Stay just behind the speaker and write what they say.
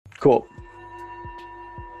Cool.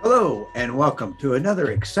 Hello, and welcome to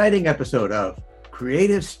another exciting episode of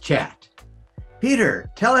Creatives Chat.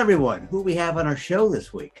 Peter, tell everyone who we have on our show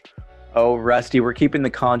this week. Oh, Rusty, we're keeping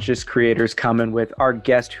the conscious creators coming with our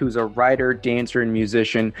guest who's a writer, dancer, and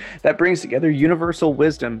musician that brings together universal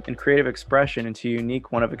wisdom and creative expression into a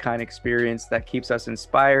unique, one-of-a-kind experience that keeps us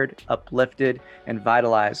inspired, uplifted, and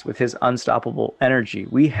vitalized with his unstoppable energy.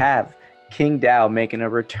 We have KingDow making a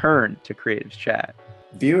return to Creatives Chat.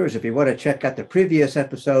 Viewers, if you want to check out the previous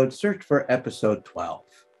episode, search for episode 12.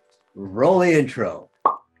 Roll the intro.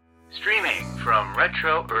 Streaming from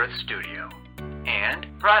Retro Earth Studio and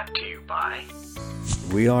brought to you by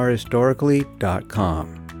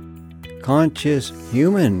wearehistorically.com, Conscious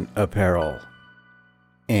Human Apparel,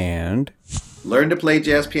 and Learn to play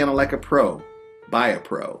jazz piano like a pro, by a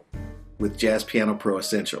pro, with Jazz Piano Pro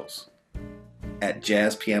Essentials at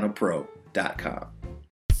jazzpianopro.com.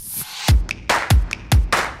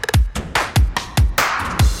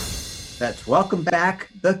 Let's welcome back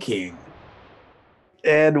the King.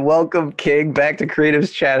 And welcome, King, back to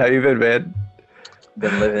Creatives Chat. How you been, man?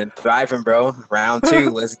 Been living, thriving, bro. Round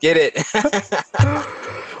two. Let's get it.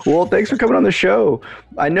 Well, thanks for coming on the show.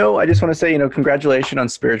 I just want to say, congratulations on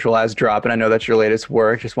Spiritualized Drop, and I know that's your latest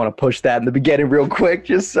work. Just want to push that in the beginning real quick,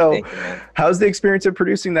 just so. Thank you, man. How's the experience of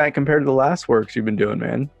producing that compared to the last works you've been doing,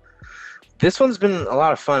 man? This one's been a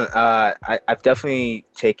lot of fun. I've definitely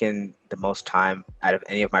taken the most time out of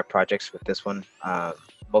any of my projects with this one,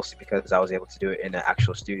 mostly because I was able to do it in an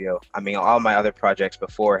actual studio. I mean, all my other projects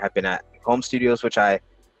before have been at home studios, which I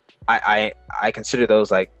consider those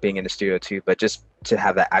like being in the studio too, but just to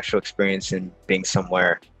have that actual experience and being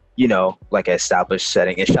somewhere, like an established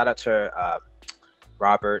setting. And shout out to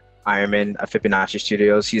Robert Ironman of Fibonacci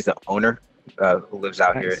Studios. He's the owner who lives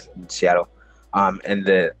out here in Seattle. And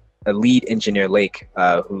the lead engineer, Lake,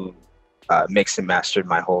 who mixed and mastered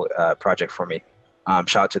my whole project for me.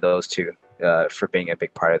 Shout out to those two for being a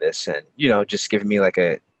big part of this and, just giving me like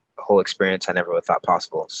a whole experience I never would have thought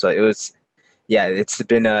possible. So it was, it's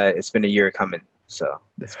been a year coming. So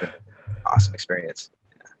it's been an awesome experience.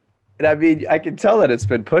 And I mean, I can tell that it's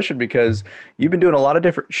been pushing because you've been doing a lot of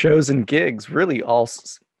different shows and gigs really for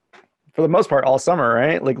the most part, all summer,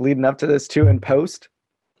 right? Like leading up to this too in post.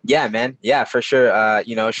 Yeah, man. Yeah, for sure.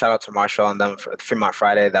 Shout out to Marshall and them for Fremont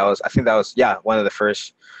Friday. I think that was one of the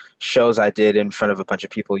first shows I did in front of a bunch of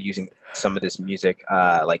people using some of this music,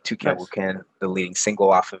 like Toucan Wucan, the leading single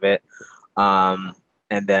off of it. And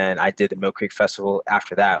then I did the Mill Creek Festival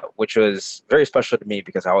after that, which was very special to me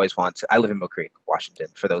because I live in Mill Creek, Washington,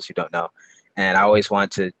 for those who don't know. And I always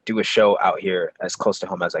wanted to do a show out here as close to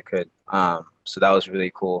home as I could. So that was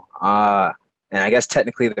really cool. And I guess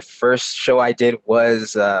technically the first show I did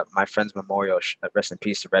was my friend's memorial. Rest in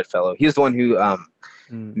peace to Red Fellow. He was the one who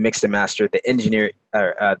mixed and mastered the Energy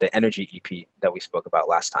EP that we spoke about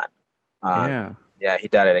last time. Yeah, he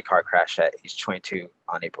died at a car crash at age 22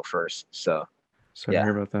 on April 1st. So I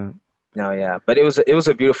hear about that. No, yeah, but it was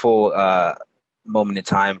a beautiful moment in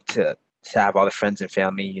time to have all the friends and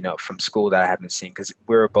family, from school that I haven't seen because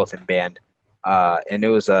we were both in band, and it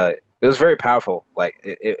was very powerful. Like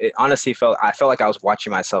it honestly I felt like I was watching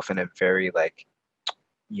myself in a very like,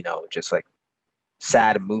 just like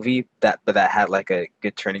sad movie but that had like a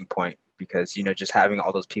good turning point because, just having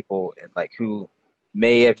all those people and like who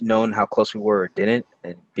may have known how close we were or didn't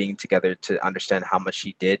and being together to understand how much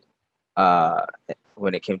he did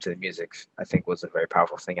when it came to the music, I think was a very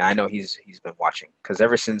powerful thing. And I know he's been watching because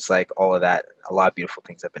ever since like all of that, a lot of beautiful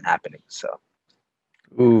things have been happening. So.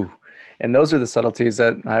 Ooh. And those are the subtleties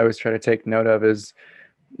that I always try to take note of is,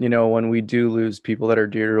 when we do lose people that are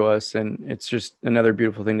dear to us, and it's just another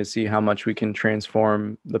beautiful thing to see how much we can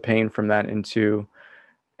transform the pain from that into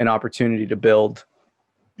an opportunity to build.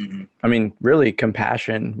 Mm-hmm. I mean, really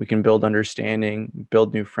compassion. We can build understanding,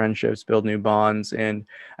 build new friendships, build new bonds. And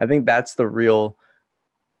I think that's the real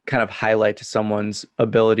kind of highlight to someone's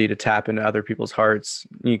ability to tap into other people's hearts.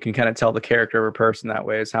 You can kind of tell the character of a person that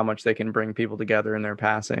way is how much they can bring people together in their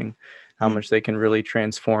passing, how much they can really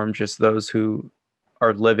transform just those who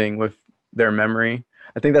are living with their memory.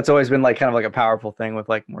 I think that's always been like kind of like a powerful thing with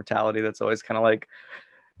like mortality. That's always kind of like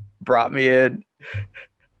brought me in.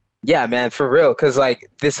 Yeah, man, for real. Cause like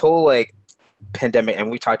this whole like pandemic, and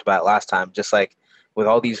we talked about it last time, just like with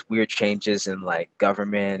all these weird changes in like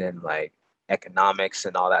government and like economics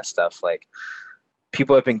and all that stuff, like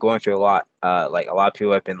people have been going through a lot. Like a lot of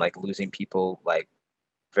people have been like losing people like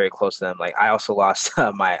very close to them. Like I also lost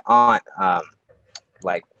my aunt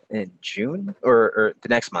like in June or the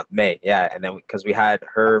next month, May. Yeah. And then because we had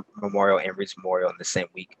her memorial and Reed's memorial in the same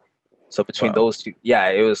week. So between those two, yeah,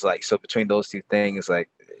 it was like, so between those two things, like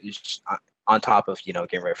on top of, you know,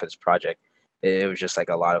 getting ready for this project, it was just like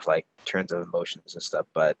a lot of like turns of emotions and stuff.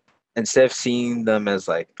 But instead of seeing them as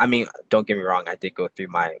like, I mean, don't get me wrong, I did go through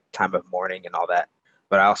my time of mourning and all that,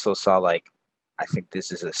 but I also saw like, I think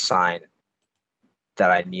this is a sign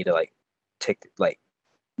that I need to like take, like,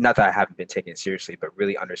 not that I haven't been taking it seriously, but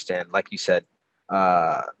really understand, like you said,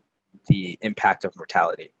 the impact of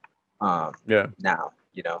mortality now,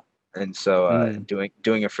 you know. And so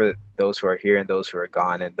doing it for those who are here and those who are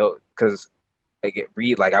gone, and those, because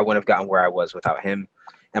like I wouldn't have gotten where I was without him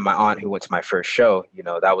and my aunt who went to my first show. You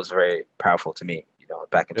know, that was very powerful to me, you know,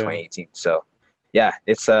 back in 2018. So yeah,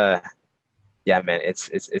 it's yeah, man, it's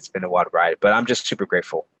been a wild ride, but I'm just super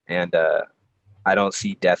grateful. And I don't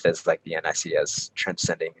see death as like the end. I see it as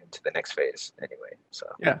transcending into the next phase anyway. So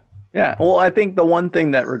yeah. Well, I think the one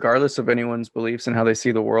thing that, regardless of anyone's beliefs and how they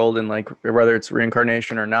see the world, and like whether it's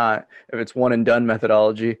reincarnation or not, if it's one and done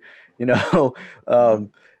methodology, you know,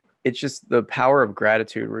 it's just the power of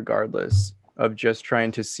gratitude, regardless of just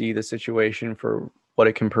trying to see the situation for what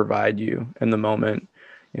it can provide you in the moment,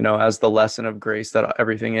 you know, as the lesson of grace that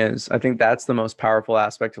everything is. I think that's the most powerful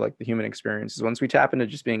aspect of like the human experience, is once we tap into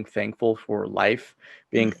just being thankful for life,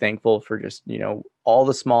 being thankful for just, you know, all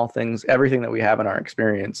the small things, everything that we have in our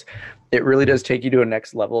experience, it really does take you to a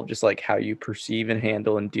next level of just like how you perceive and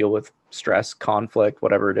handle and deal with stress, conflict,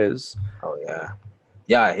 whatever it is. Oh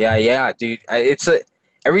yeah, dude.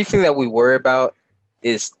 Everything that we worry about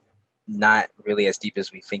is not really as deep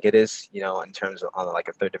as we think it is, you know, in terms of on like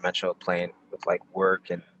a third dimensional plane with like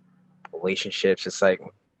work and relationships. It's like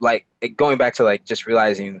going back to like just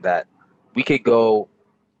realizing that we could go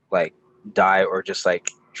like die or just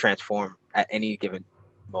like transform at any given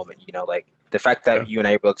moment, you know, like the fact that you and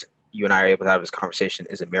I are able to have this conversation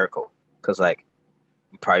is a miracle, because like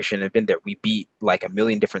we probably shouldn't have been there. We beat like a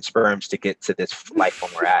million different sperms to get to this life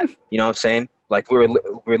when we're at, you know what I'm saying? Like we're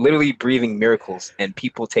literally breathing miracles, and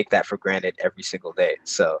people take that for granted every single day.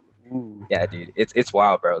 So yeah, dude, it's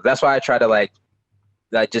wild, bro. That's why I try to like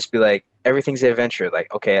just be like, everything's an adventure.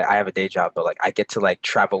 Like, okay, I have a day job, but like I get to like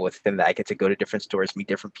travel within that. I get to go to different stores, meet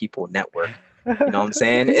different people, network. You know what I'm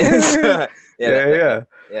saying? Yeah,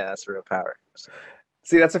 that's real power. So.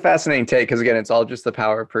 See, that's a fascinating take, because again, it's all just the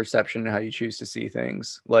power of perception and how you choose to see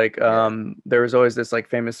things. Like there was always this like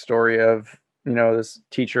famous story of, you know, this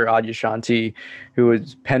teacher Adyashanti, who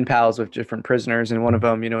was pen pals with different prisoners, and one of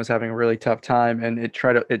them, you know, was having a really tough time, and it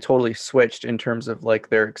totally switched in terms of like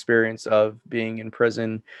their experience of being in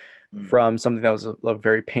prison from something that was a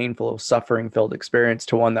very painful, suffering filled experience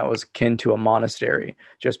to one that was akin to a monastery,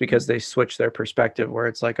 just because they switched their perspective, where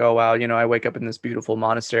it's like, oh wow, you know, I wake up in this beautiful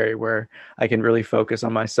monastery where I can really focus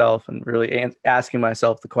on myself and really asking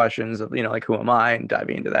myself the questions of, you know, like, who am I, and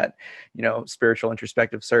diving into that, you know, spiritual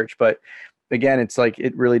introspective search. But again, it's like,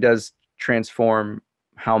 it really does transform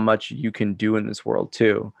how much you can do in this world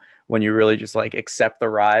too, when you really just like accept the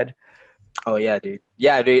ride. Oh yeah, dude.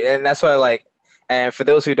 And that's why like, and for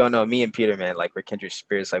those who don't know, me and Peter, man, like we're kindred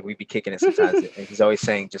spirits. Like we be kicking it sometimes. And he's always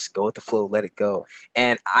saying, just go with the flow, let it go.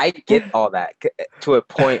 And I get all that to a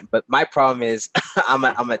point, but my problem is I'm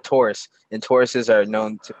a Taurus, and Tauruses are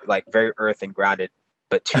known to like very earth and grounded,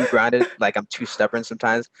 but too grounded. Like I'm too stubborn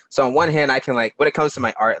sometimes. So on one hand, I can like, when it comes to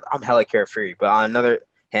my art, I'm hella carefree. But on another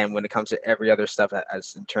hand, when it comes to every other stuff,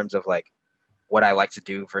 as in terms of like what I like to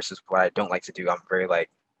do versus what I don't like to do, I'm very like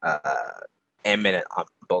eminent on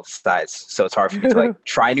both sides. So it's hard for me to like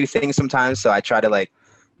try new things sometimes. So I try to like,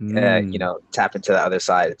 you know, tap into the other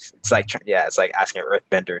side. It's like, it's like asking an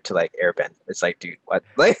earthbender to like airbend. It's like, dude, what?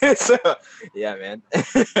 Like, so yeah, man.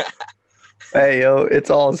 Hey, yo,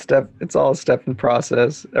 it's all a step in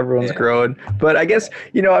process. Everyone's growing. But I guess,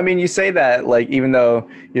 you know, I mean, you say that like, even though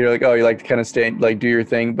you're like, oh, you like to kind of stay, like do your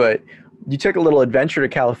thing, but you took a little adventure to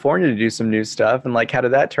California to do some new stuff. And like, how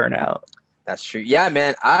did that turn out? That's true. Yeah,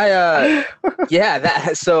 man.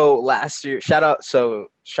 So last year, shout out to,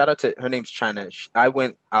 her name's China. I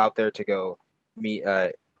went out there to go meet,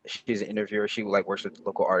 she's an interviewer. She like works with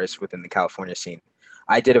local artists within the California scene.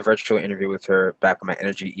 I did a virtual interview with her back when my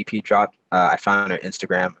Energy EP dropped. I found her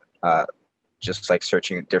Instagram, just like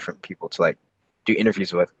searching different people to like do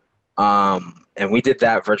interviews with. And we did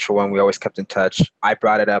that virtual one. We always kept in touch. I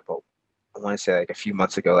brought it up, I want to say like a few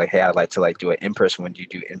months ago, like, hey, I'd like to like do it in person. When do you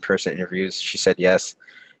do in-person interviews? She said yes.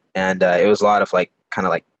 And it was a lot of like kind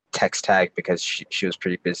of like text tag, because she was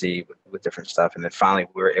pretty busy with different stuff. And then finally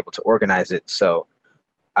we were able to organize it. So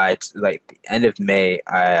like the end of May,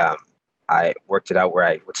 I worked it out where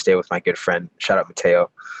I would stay with my good friend, shout out Mateo,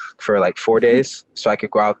 for like 4 days. So I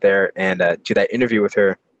could go out there and do that interview with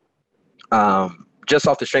her, just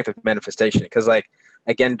off the strength of manifestation. Because like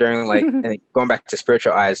again, during like and going back to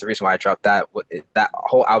Spiritual Eyes, the reason why I dropped that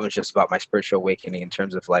whole album is just about my spiritual awakening in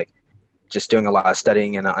terms of like just doing a lot of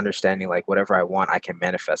studying and understanding like whatever I want, I can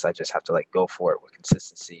manifest. I just have to like go for it with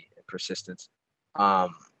consistency and persistence.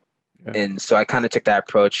 And so I kind of took that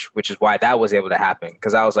approach, which is why that was able to happen.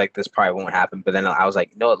 Cause I was like, this probably won't happen. But then I was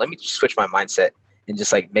like, no, let me just switch my mindset and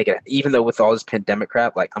just like make it, even though with all this pandemic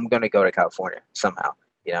crap, like I'm going to go to California somehow,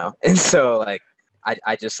 you know? And so like,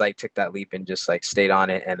 I just like took that leap and just like stayed on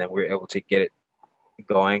it. And then we were able to get it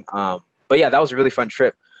going. But yeah, that was a really fun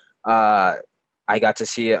trip. I got to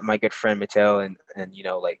see my good friend Mateo and you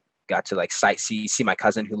know, like got to like see my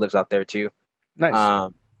cousin who lives out there too.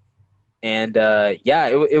 Nice. Yeah,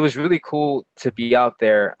 it was really cool to be out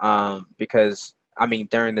there because I mean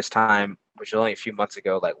during this time, which was only a few months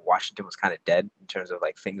ago, like Washington was kind of dead in terms of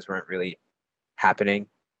like things weren't really happening,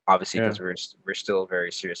 obviously because we're still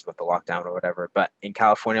very serious about the lockdown or whatever. But in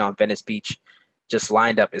California on Venice Beach, just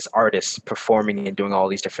lined up as artists performing and doing all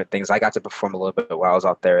these different things. I got to perform a little bit while I was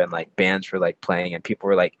out there, and like bands were like playing and people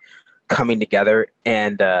were like coming together.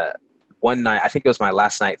 And one night, I think it was my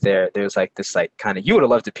last night there, there was like this like kind of, you would have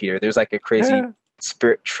loved it, Peter. There's like a crazy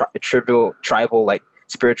tribal like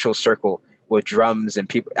spiritual circle with drums and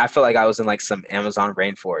people. I felt like I was in like some Amazon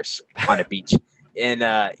rainforest on a beach. And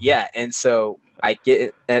and so I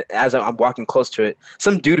get it, as I'm walking close to it,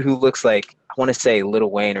 some dude who looks like, I want to say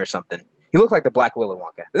Lil Wayne or something. He looked like the Black Willy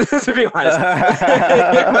Wonka, to be honest.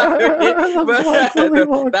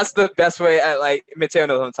 But that's the best way. Like Mateo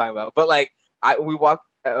knows what I'm talking about. But like, we walk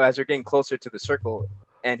as we're getting closer to the circle,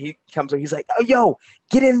 and he comes up. He's like, "Oh, yo,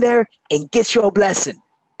 get in there and get your blessing."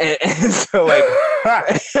 And so like,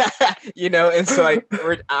 you know, and so like,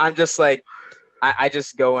 I'm just like, I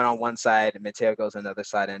just go in on one side, and Mateo goes on the other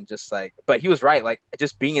side, and just like, but he was right. Like,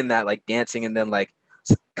 just being in that, like dancing, and then like.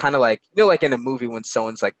 Kind of like, you know, like in a movie when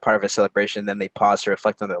someone's like part of a celebration, then they pause to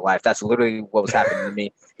reflect on their life. That's literally what was happening to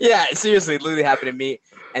me. Yeah, seriously, literally happened to me.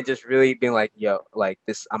 And just really being like, yo, like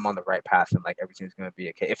this, I'm on the right path and like everything's going to be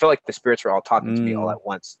okay. It felt like the spirits were all talking to me all at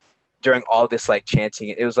once during all this like chanting.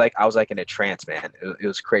 It was like, I was like in a trance, man. It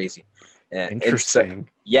was crazy. Interesting.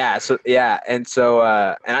 And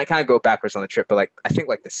I kind of go backwards on the trip, but like, I think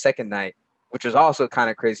like the second night, which was also kind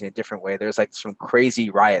of crazy in a different way, there's like some crazy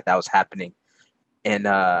riot that was happening. And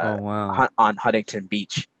on Huntington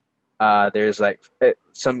Beach, there's like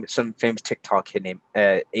some famous TikTok kid named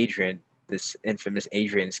Adrian. This infamous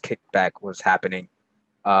Adrian's kickback was happening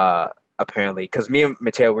apparently because me and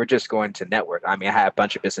Mateo were just going to network. I mean, I had a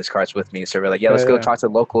bunch of business cards with me, so we're like, let's go talk to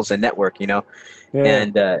locals and network, you know.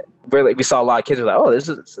 And we saw a lot of kids were like, oh,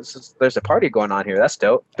 there's a party going on here, that's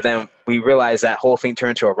dope. But then we realized that whole thing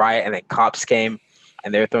turned into a riot, and then cops came.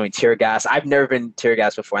 And they were throwing tear gas. I've never been tear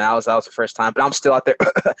gas before, and that was the first time. But I'm still out there,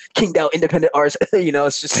 KingDow, independent artists. You know,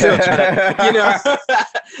 it's just still trying to, you know,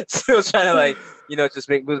 still trying to like, you know, just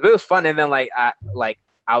make. But it was fun. And then like I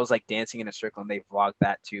was like dancing in a circle, and they vlogged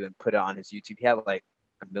that too and put it on his YouTube. He had like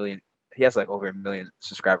 1 million. He has like over 1 million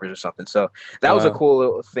subscribers or something. So that was a cool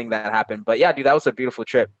little thing that happened. But yeah, dude, that was a beautiful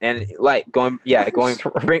trip. And like going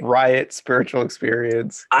riot spiritual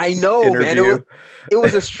experience. I know, interview. Man. It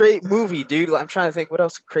was a straight movie, dude. I'm trying to think what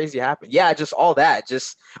else crazy happened. Yeah, just all that.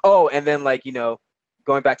 And then like, you know,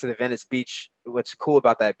 going back to the Venice Beach, what's cool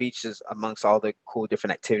about that beach is amongst all the cool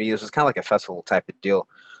different activities, it was kind of like a festival type of deal.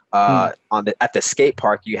 At the skate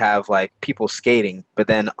park, you have like people skating, but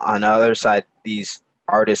then on the other side, these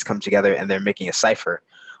artists come together and they're making a cipher.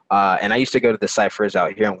 And I used to go to the ciphers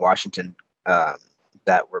out here in Washington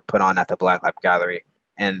that were put on at the Black Lab Gallery,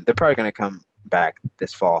 and they're probably going to come back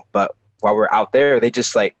this fall. But while we're out there, they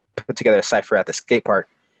just like put together a cipher at the skate park.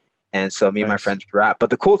 And so me and my friends rap. But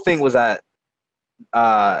the cool thing was that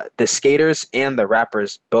the skaters and the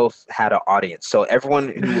rappers both had an audience. So everyone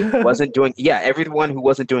who wasn't doing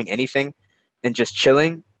anything and just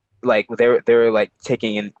chilling, like they were like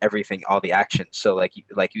taking in everything, all the action. So like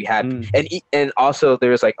you had and also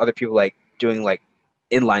there was like other people like doing like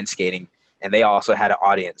inline skating, and they also had an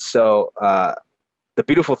audience. So the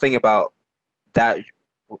beautiful thing about that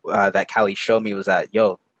that Cali showed me was that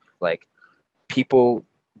like people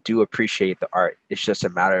do appreciate the art. It's just a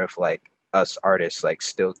matter of like us artists like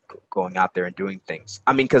still going out there and doing things.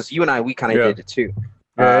 I mean, because you and I, we kind of did it too.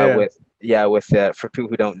 For people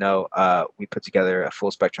who don't know, we put together a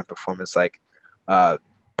full spectrum performance like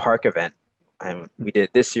park event, and we did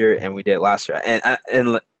this year and we did last year.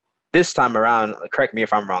 And this time around, correct me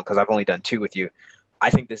if I'm wrong, because I've only done 2 with you. I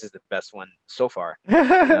think this is the best one so far.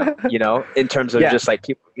 You know, in terms of just like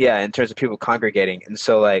people, in terms of people congregating. And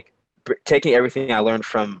so like taking everything I learned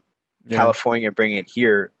from California and bringing it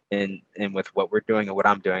here, and with what we're doing and what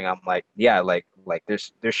I'm doing, I'm like, like Like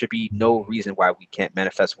there should be no reason why we can't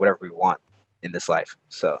manifest whatever we want in this life.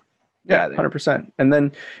 So Yeah, yeah, 100%. And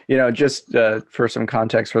then, just for some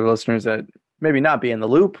context for the listeners that maybe not be in the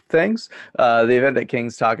loop of things, the event that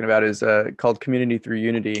King's talking about is called Community Through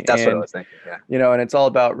Unity. that's what I And, was thinking. Yeah. and it's all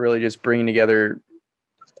about really just bringing together,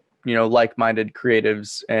 like-minded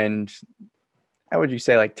creatives and how would you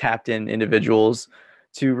say like tapped in individuals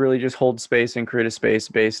to really just hold space and create a space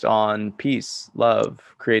based on peace, love,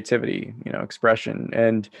 creativity, expression.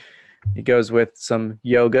 And it goes with some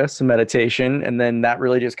yoga, some meditation, and then that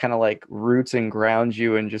really just kind of like roots and grounds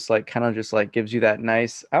you and just like kind of just like gives you that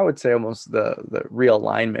nice, I would say almost the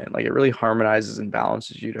realignment. Like it really harmonizes and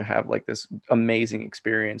balances you to have like this amazing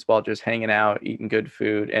experience while just hanging out, eating good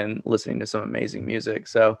food and listening to some amazing music.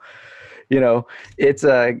 So it's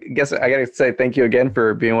I guess I gotta say thank you again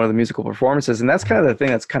for being one of the musical performances. And that's kind of the thing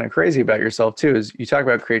that's kind of crazy about yourself too, is you talk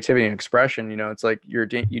about creativity and expression. It's like you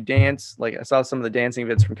dance. Like I saw some of the dancing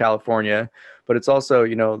vids from California, but it's also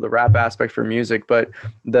the rap aspect for music. But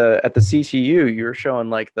at the CTU you were showing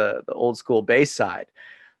like the old school bass side.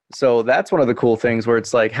 So that's one of the cool things where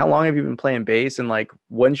it's like, how long have you been playing bass, and like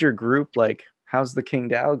when's your group, like how's the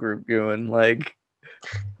KingDow group doing? Like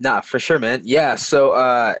Nah, for sure, man. Yeah. So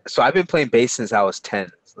I've been playing bass since I was 10.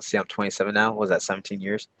 Let's see, I'm 27 now. Was that 17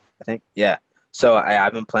 years? I think. Yeah. So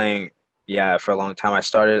I've been playing, yeah, for a long time. I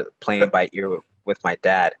started playing by ear with my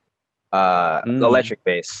dad, electric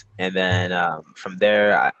bass, and then from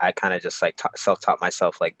there I kind of just like self-taught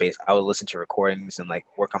myself like bass. I would listen to recordings and like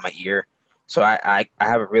work on my ear. So I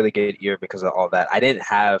have a really good ear because of all that. And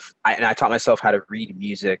I taught myself how to read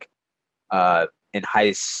music in in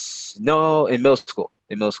middle school.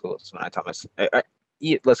 In middle school is when I taught myself.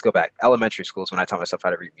 Let's go back. Elementary school is when I taught myself how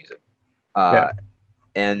to read music.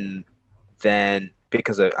 And then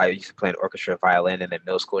because I used to play an orchestra violin, and then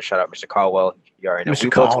middle school. Shout out Mr. Caldwell. You already know.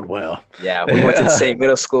 Mr. Caldwell. Yeah, we went to the same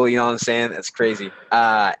middle school. You know what I'm saying? That's crazy.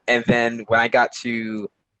 And then when I got to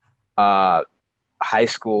high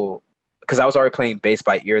school, because I was already playing bass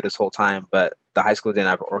by ear this whole time, but the high school didn't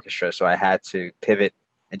have an orchestra, so I had to pivot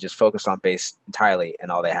and just focus on bass entirely,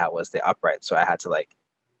 and all they had was the upright. So I had to like,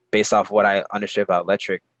 based off what I understood about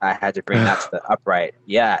electric, I had to bring that to the upright.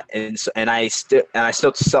 Yeah, and I still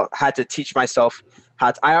had to teach myself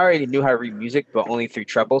how to, I already knew how to read music, but only through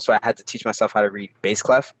treble. So I had to teach myself how to read bass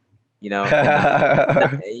clef. You know what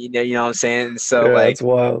I'm saying. So yeah, like, it's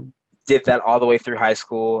wild. Did that all the way through high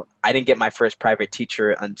school. I didn't get my first private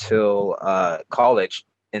teacher until college,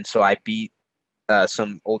 and so I beat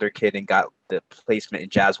some older kid and got the placement in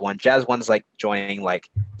Jazz One. Jazz One's like joining like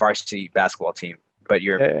varsity basketball team, but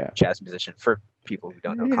you're a jazz musician, for people who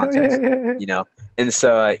don't know context, And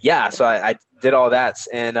so so I did all that,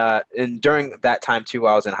 and during that time too,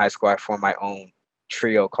 while I was in high school, I formed my own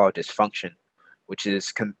trio called Dysfunction, which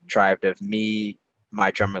is contrived of me,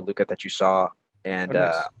 my drummer Luca that you saw, and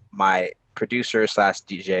my producer /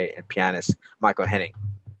 DJ and pianist Michael Henning.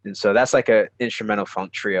 And so that's like a instrumental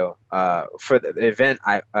funk trio. For the event,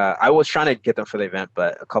 I was trying to get them for the event,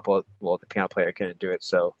 but the piano player couldn't do it.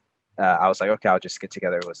 So I was like, okay, I'll just get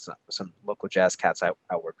together with some local jazz cats I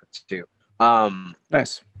work with too.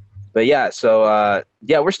 Nice. But yeah, so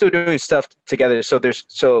we're still doing stuff together. So there's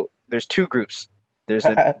two groups. There's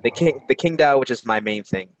the KingDow, which is my main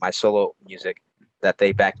thing, my solo music that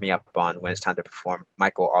they back me up on when it's time to perform.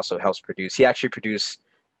 Michael also helps produce. He actually produced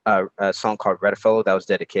a song called Red Fellow that was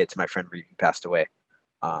dedicated to my friend Reed, who passed away.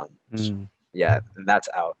 Yeah, and that's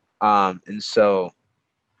out. And so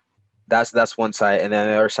that's one side, and then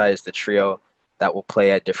the other side is the trio that will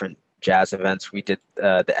play at different jazz events. We did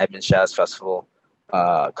the Edmonds Jazz Festival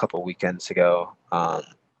a couple weekends ago.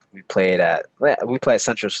 We play at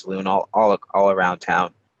Central Saloon all around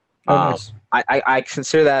town. Nice. I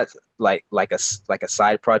consider that like a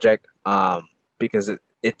side project because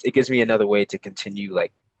it gives me another way to continue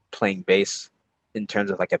like playing bass in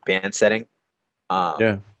terms of like a band setting. But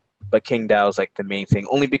KingDow is like the main thing,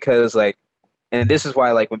 only because like, and this is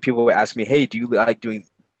why like when people would ask me, hey, do you like doing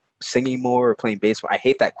singing more or playing bass? I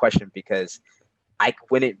hate that question because I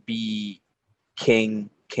wouldn't be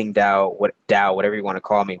KingDow, whatever you want to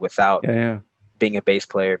call me, without being a bass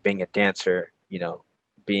player, being a dancer,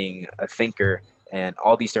 being a thinker, and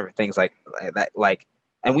all these different things like that. Like,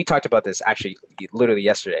 and we talked about this actually literally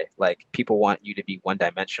yesterday. Like, people want you to be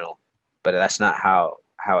one-dimensional, but that's not how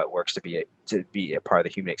it works to be a part of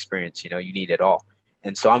the human experience. You need it all.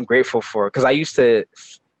 And so I'm grateful because I used to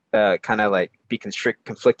kind of like be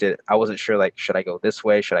conflicted. I wasn't sure, like, should I go this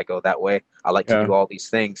way? Should I go that way? I like to do all these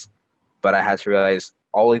things, but I had to realize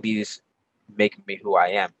all of these make me who I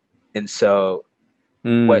am. And so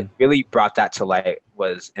what really brought that to light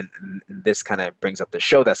was, and this kind of brings up the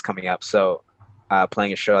show that's coming up. So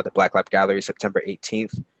playing a show at the Black Lab Gallery September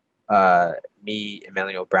 18th. Me,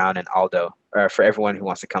 Emmanuel Brown, and Aldo. For everyone who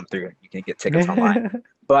wants to come through, you can get tickets online.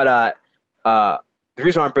 But the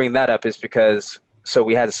reason why I'm bringing that up is because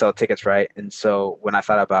we had to sell tickets, right? And so when I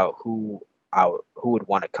thought about who would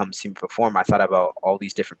want to come see me perform, I thought about all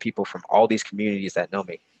these different people from all these communities that know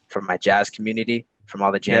me, from my jazz community, from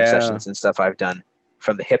all the jam sessions and stuff I've done,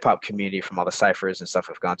 from the hip hop community, from all the ciphers and stuff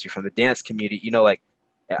I've gone to, from the dance community. Like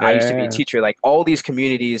I used to be a teacher. Like all these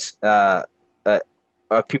communities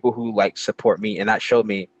of people who like support me, and that showed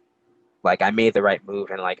me like I made the right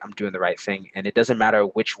move and like I'm doing the right thing. And it doesn't matter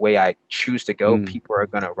which way I choose to go, people are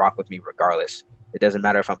gonna rock with me regardless. It doesn't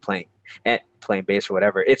matter if I'm playing bass or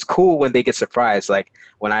whatever. It's cool when they get surprised. Like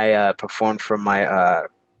when I performed for my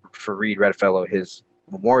for Reed Redfellow, his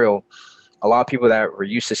memorial, a lot of people that were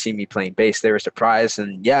used to see me playing bass, they were surprised,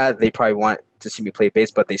 and yeah, they probably want to see me play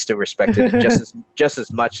bass, but they still respected it just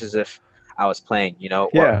as much as if I was playing,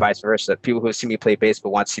 or vice versa. People who see me play bass but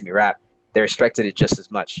want to see me rap, they respected it just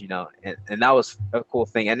as much, and that was a cool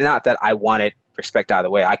thing. And not that I wanted respect either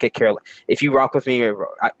way. I could care if you rock with me or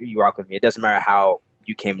you rock with me. It doesn't matter how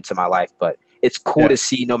you came into my life, but it's cool to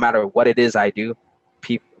see no matter what it is I do,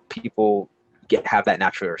 people have that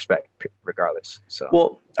natural respect regardless. So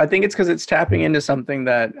well, I think it's because it's tapping into something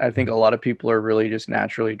that I think a lot of people are really just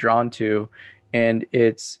naturally drawn to, and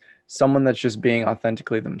it's someone that's just being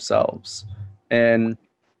authentically themselves. And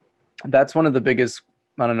that's one of the biggest,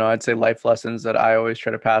 I don't know, I'd say life lessons that I always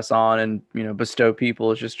try to pass on and, bestow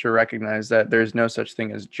people, is just to recognize that there's no such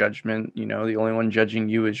thing as judgment. The only one judging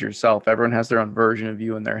you is yourself. Everyone has their own version of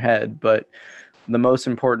you in their head, but the most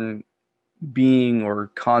important being or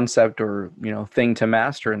concept or, thing to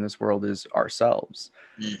master in this world is ourselves.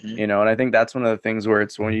 And I think that's one of the things where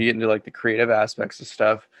it's when you get into like the creative aspects of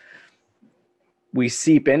stuff, we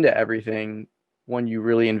seep into everything when you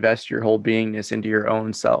really invest your whole beingness into your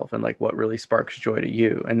own self and like what really sparks joy to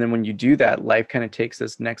you. And then when you do that, life kind of takes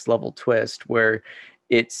this next level twist where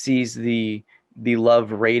it sees the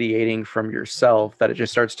love radiating from yourself, that it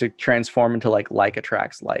just starts to transform into like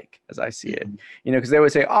attracts like, as I see it, because they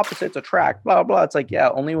always say opposites attract, blah, blah. It's like, yeah,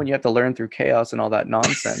 only when you have to learn through chaos and all that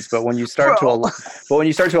nonsense. But when you start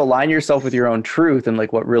to align yourself with your own truth and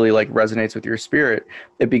like what really like resonates with your spirit,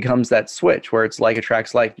 it becomes that switch where it's like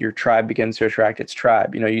attracts like. Your tribe begins to attract its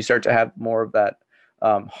tribe. You start to have more of that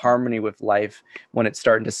harmony with life when it's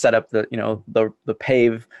starting to set up the the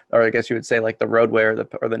pave, or I guess you would say like the roadway or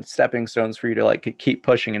the stepping stones for you to like keep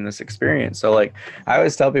pushing in this experience. So like I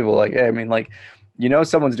always tell people like, hey, I mean, like,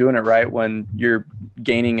 someone's doing it right when you're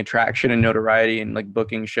gaining attraction and notoriety and like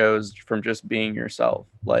booking shows from just being yourself,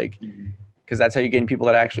 like because that's how you gain people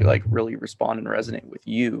that actually like really respond and resonate with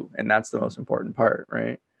you, and that's the most important part,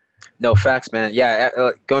 right? No, facts, man. Yeah,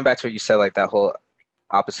 going back to what you said, like that whole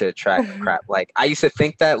opposite attract crap. Like I used to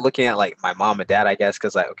think that looking at like my mom and dad, I guess,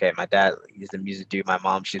 because like, okay, my dad, he's the music dude. My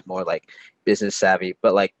mom, she's more like business savvy,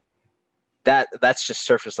 but like that's just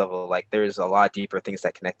surface level. Like there's a lot deeper things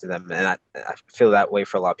that connect to them, and I feel that way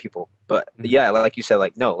for a lot of people. But yeah, like you said,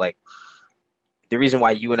 like no, like the reason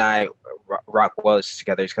why you and I rock well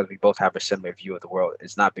together is because we both have a similar view of the world.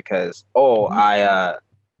 It's not because I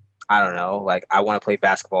don't know, like I want to play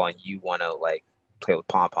basketball and you want to like play with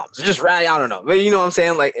pom poms. Just right, I don't know, but you know what I'm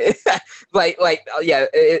saying? Like, yeah,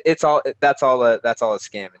 it's all that's all a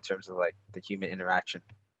scam in terms of like the human interaction.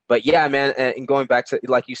 But yeah, man, and going back to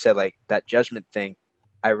like you said, like that judgment thing.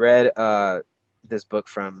 I read this book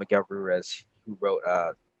from Miguel Ruiz, who wrote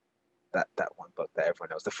that one book that everyone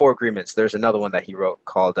knows, The Four Agreements. There's another one that he wrote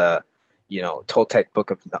called Toltec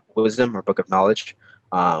Book of Wisdom or Book of Knowledge,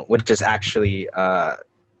 which is actually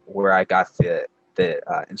where I got the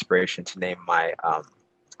inspiration to name my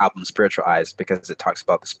album Spiritual Eyes, because it talks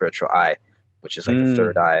about the spiritual eye, which is like the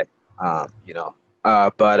third eye,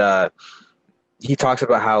 but he talks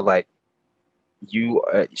about how like you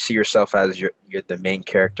see yourself as you're the main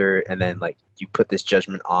character, and then like you put this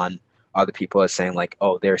judgment on other people as saying like,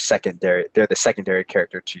 oh, they're the secondary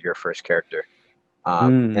character to your first character,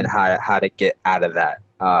 and how to get out of that,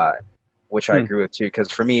 which I agree with too,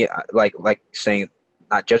 because for me, like saying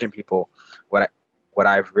not judging people, what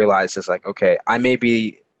I've realized is like, okay, I may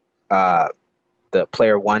be the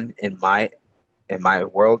player one in my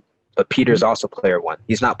world, but Peter's also player one.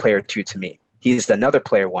 He's not player two to me. He's another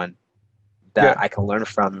player one that I can learn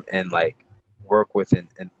from and like work with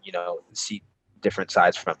and see different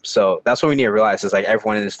sides from. So that's what we need to realize, is like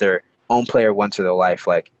everyone is their own player one to their life.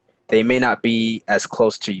 Like they may not be as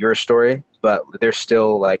close to your story, but they're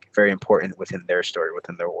still like very important within their story,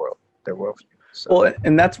 within their world, their worldview. So. Well,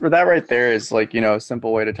 and that's where that right there is like, a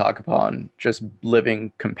simple way to talk upon just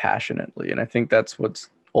living compassionately. And I think that's what's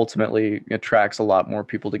ultimately attracts a lot more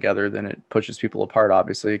people together than it pushes people apart,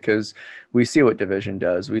 obviously, because we see what division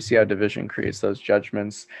does. We see how division creates those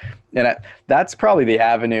judgments. And that's probably the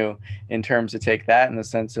avenue in terms to take that, in the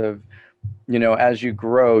sense of, as you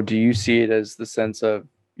grow, do you see it as the sense of,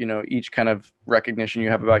 each kind of recognition you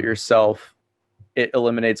have about yourself, it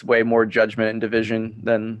eliminates way more judgment and division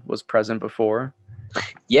than was present before?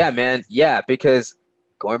 Yeah, man. Yeah, because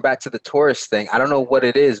going back to the Taurus thing, I don't know what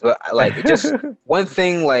it is, but like just one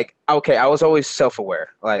thing, like, okay, I was always self-aware,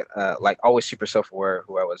 like always super self-aware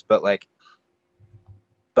who I was, but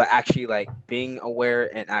actually like being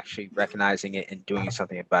aware and actually recognizing it and doing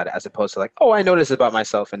something about it, as opposed to like, oh, I know this about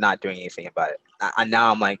myself and not doing anything about it.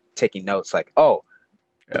 Now I'm like taking notes, like, oh,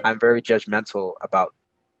 yeah, I'm very judgmental about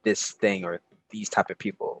this thing or these type of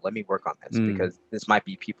people. Let me work on this because this might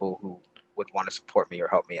be people who would want to support me or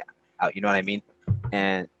help me out. You know what I mean?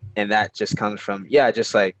 And that just comes from, yeah,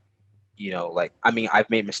 just like, like, I mean, I've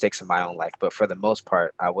made mistakes in my own life, but for the most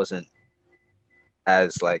part, I wasn't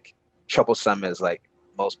as like troublesome as like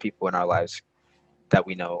most people in our lives that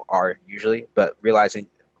we know are usually, but realizing,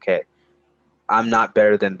 okay, I'm not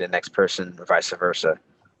better than the next person or vice versa.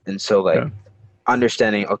 And so like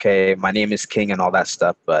understanding, okay, my name is King and all that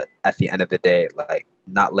stuff, but at the end of the day, like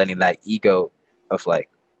not letting that ego of like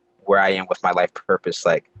where I am with my life purpose,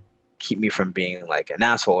 like keep me from being like an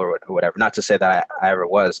asshole or whatever. Not to say that I ever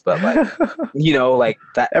was, but like, like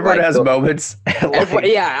that. Everyone like, has moments.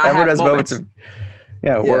 Everyone has moments of,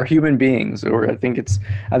 we're human beings. Or I think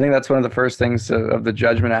that's one of the first things of the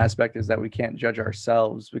judgment aspect, is that we can't judge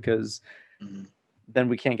ourselves, because then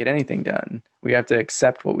we can't get anything done. We have to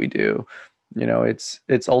accept what we do.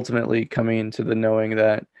 It's ultimately coming to the knowing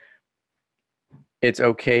that it's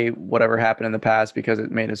okay, whatever happened in the past, because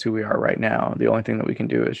it made us who we are right now. The only thing that we can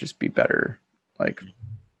do is just be better, like,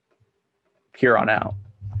 here on out.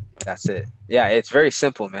 That's it. Yeah, it's very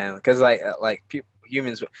simple, man. Because like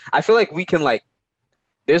humans, I feel like we can like,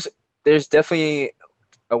 there's definitely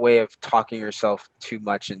a way of talking yourself too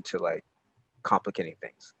much into like complicating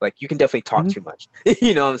things. Like you can definitely talk too much.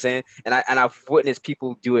 You know what I'm saying? And I've witnessed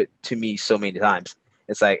people do it to me so many times.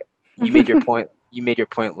 It's like, you made your point. You made your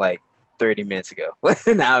point like 30 minutes ago.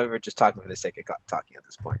 Now we're just talking for the sake of talking at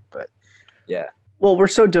this point. But yeah. Well, we're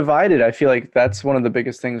so divided. I feel like that's one of the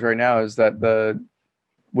biggest things right now, is that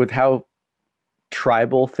with how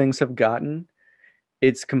tribal things have gotten,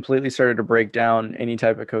 it's completely started to break down any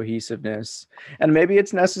type of cohesiveness. And maybe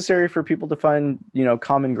it's necessary for people to find,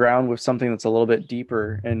 common ground with something that's a little bit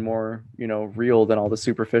deeper and more, real than all the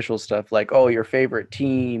superficial stuff. Like, oh, your favorite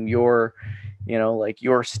team, your, like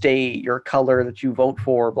your state, your color that you vote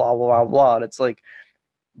for, blah, blah, blah, blah. And it's like,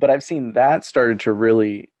 but I've seen that started to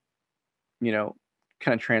really,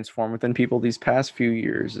 kind of transform within people these past few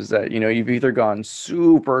years, is that, you've either gone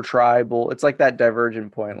super tribal. It's like that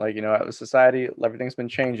divergent point, like, society, everything's been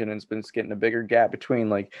changing and it's been getting a bigger gap between,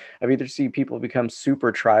 like, I've either seen people become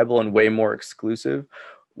super tribal and way more exclusive,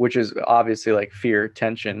 which is obviously like fear,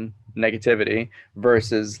 tension, negativity,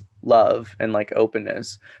 versus love and like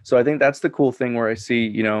openness. So I think that's the cool thing where I see,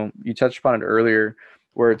 you touched upon it earlier,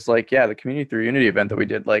 where it's like, yeah, the Community Through Unity event that we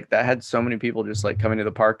did, like that had so many people just like coming to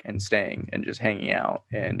the park and staying and just hanging out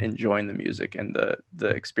and enjoying the music and the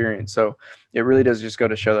experience. So it really does just go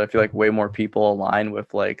to show that I feel like way more people align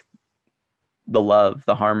with like the love,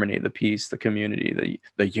 the harmony, the peace, the community,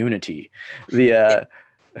 the unity, the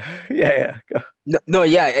No,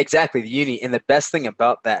 yeah, exactly, the unity. And the best thing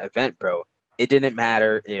about that event, bro, it didn't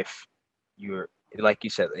matter if you're, like you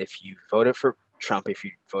said, if you voted for Trump, if you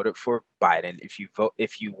voted for Biden, if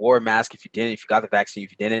you wore a mask, if you didn't, if you got the vaccine, if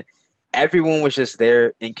you didn't, everyone was just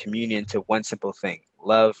there in communion to one simple thing: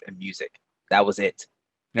 love and music. That was it.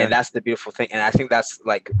 Yeah. And that's the beautiful thing. And I think that's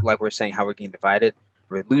like we're saying, how we're getting divided.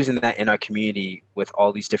 We're losing that in our community with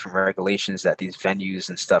all these different regulations that these venues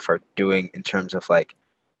and stuff are doing in terms of like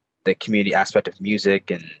the community aspect of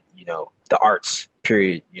music and, the arts,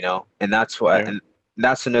 period, and that's why, and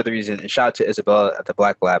that's another reason. And shout out to Isabella at the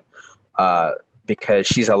Black Lab, because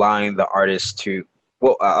she's allowing the artists to,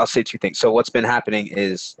 well, I'll say two things. So what's been happening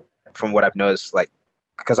is, from what I've noticed, like,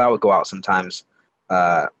 because I would go out sometimes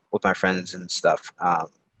with my friends and stuff,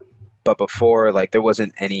 but before, like, there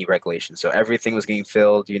wasn't any regulation. So everything was getting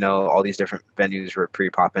filled, all these different venues were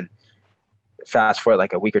pre-popping. Fast forward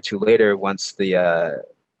like a week or two later, once the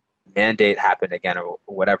mandate happened again or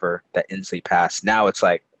whatever, that instantly passed. Now it's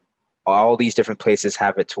like all these different places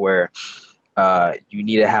have it to where you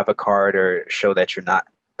need to have a card or show that you're not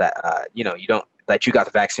that you don't, that you got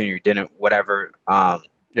the vaccine or you didn't, whatever.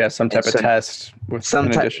 Some type of test with some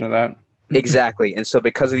in addition to that. Exactly. And so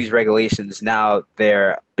because of these regulations, now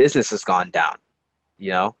their business has gone down,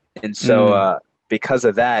 and so because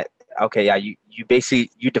of that, okay, yeah, you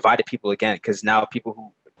basically you divided people again, because now people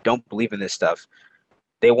who don't believe in this stuff,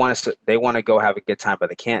 they want to go have a good time, but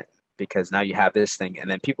they can't, because now you have this thing.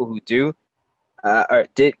 And then people who do or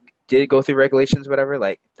did go through regulations, whatever,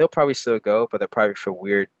 like they'll probably still go, but they'll probably feel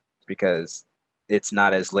weird because it's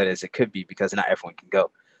not as lit as it could be, because not everyone can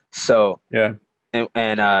go. So Yeah. and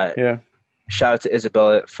Yeah. shout out to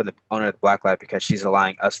Isabella, for the owner of the Black Lab, because she's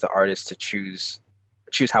allowing us, the artists, to choose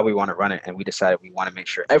how we want to run it, and we decided we want to make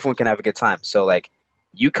sure everyone can have a good time. So like,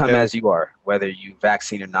 you come Yeah. as you are, whether you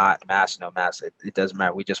vaccine or not, mask, no mask, it doesn't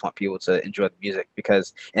matter. We just want people to enjoy the music,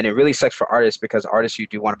 and it really sucks for artists, because artists who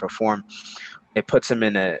do want to perform, it puts them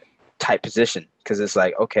in a tight position, because it's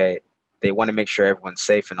like, okay, they want to make sure everyone's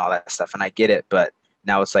safe and all that stuff, and I get it, but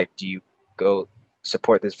now it's like, do you go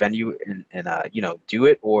support this venue and do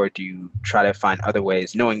it, or do you try to find other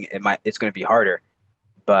ways, knowing it's going to be harder,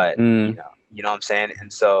 but you know what I'm saying?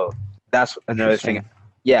 And so that's another thing.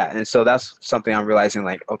 Yeah, and so that's something I'm realizing,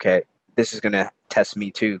 like, okay, this is going to test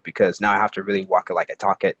me too, because now I have to really walk it like I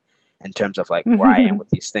talk it, in terms of like where I am with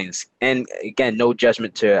these things. And again, no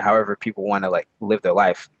judgment to however people want to like live their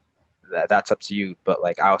life. That's up to you. But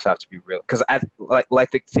like, I also have to be real, because I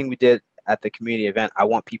like the thing we did at the community event. I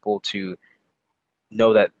want people to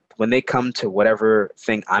know that when they come to whatever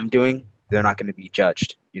thing I'm doing, they're not going to be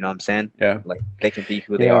judged. You know what I'm saying? Yeah. Like, they can be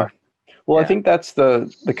who they are. Well, Yeah. I think that's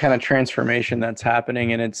the kind of transformation that's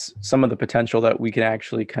happening, and it's some of the potential that we can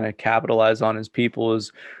actually kind of capitalize on as people,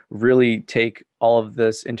 is really take all of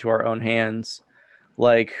this into our own hands.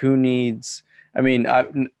 Like, who needs, I mean,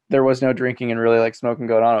 there was no drinking and really like smoking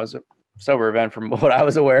going on. It was a sober event from what I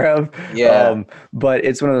was aware of. Yeah. But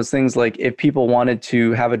it's one of those things, like, if people wanted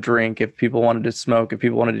to have a drink, if people wanted to smoke, if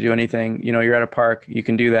people wanted to do anything, you're at a park, you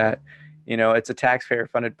can do that. It's a taxpayer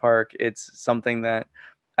funded park. It's something that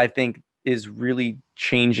I think is really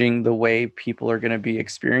changing the way people are going to be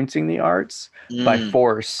experiencing the arts by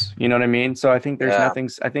force. You know what I mean? So I think there's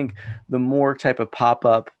I think the more type of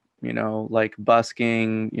pop-up, like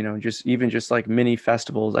busking, just like mini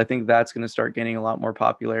festivals, I think that's going to start gaining a lot more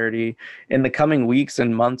popularity in the coming weeks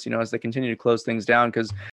and months, as they continue to close things down.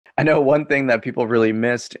 Because I know one thing that people really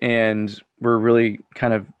missed and were really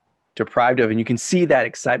kind of deprived of, and you can see that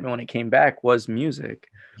excitement when it came back, was music.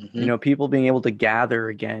 People being able to gather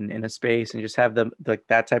again in a space and just have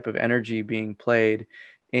that type of energy being played.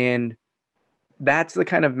 And that's the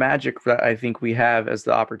kind of magic that I think we have as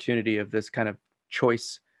the opportunity of this kind of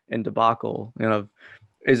choice and debacle.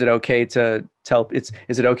 Is it okay to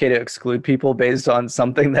is it okay to exclude people based on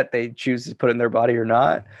something that they choose to put in their body or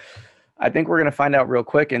not? I think we're going to find out real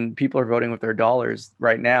quick, and people are voting with their dollars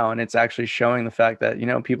right now. And it's actually showing the fact that,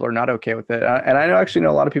 people are not okay with it. And I actually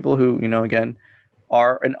know a lot of people who, again,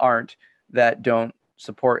 are and aren't, that don't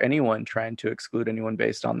support anyone trying to exclude anyone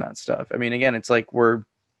based on that stuff. I mean, again, it's like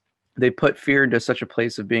they put fear into such a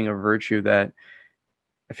place of being a virtue that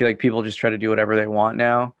I feel like people just try to do whatever they want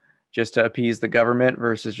now just to appease the government,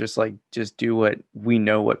 versus just do what we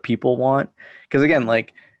know what people want. Because again,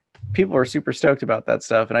 like, people are super stoked about that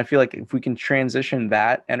stuff. And I feel like if we can transition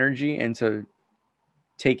that energy into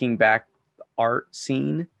taking back the art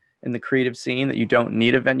scene and the creative scene, that you don't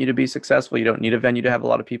need a venue to be successful, you don't need a venue to have a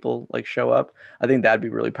lot of people like show up, I think that'd be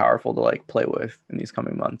really powerful to like play with in these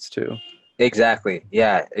coming months too. Exactly.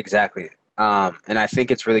 Yeah, exactly. And I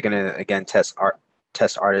think it's really going to, again, test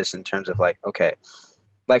artists in terms of like, okay,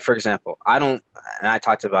 like, for example, and I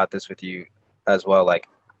talked about this with you as well. Like,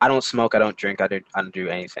 I don't smoke, I don't drink, I don't do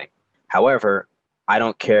anything. However, I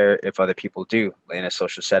don't care if other people do in a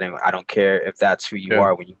social setting. I don't care if that's who you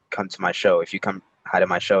are when you come to my show. If you come hi to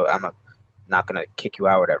my show, I'm not going to kick you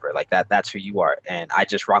out or whatever. Like, that's who you are. And I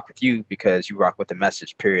just rock with you because you rock with the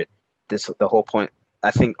message, period. The whole point.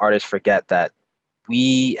 I think artists forget that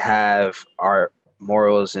we have our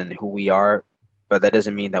morals and who we are, but that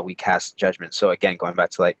doesn't mean that we cast judgment. So again, going back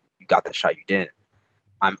to like, you got the shot, you didn't.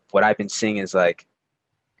 What I've been seeing is like,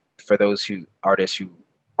 for those artists who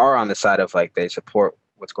are on the side of like, they support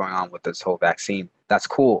what's going on with this whole vaccine, that's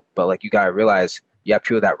cool. But like, you got to realize you have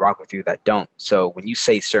people that rock with you that don't. So when you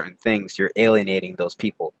say certain things, you're alienating those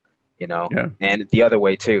people, and the other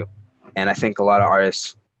way too. And I think a lot of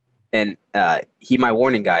artists, and heed my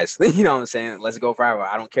warning, guys, you know what I'm saying? Let's go viral.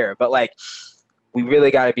 I don't care. But like, we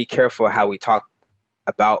really got to be careful how we talk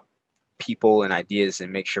about people and ideas,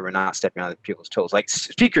 and make sure we're not stepping on people's toes. Like,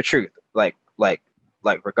 speak your truth, like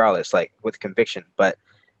regardless, like with conviction, but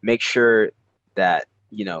make sure that,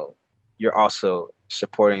 you're also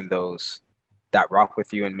supporting those that rock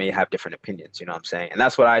with you and may have different opinions, you know what I'm saying? And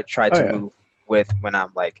that's what I try to move with when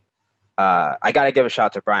I'm like, I got to give a shout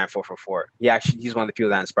out to Brian 444. He's one of the people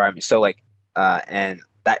that inspired me. So like, and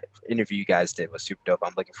that interview you guys did was super dope.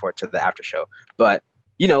 I'm looking forward to the after show. But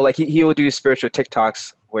you know, like he will do spiritual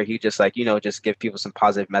TikToks where he just like, you know, just give people some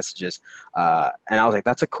positive messages. And I was like,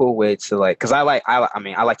 that's a cool way to like, because I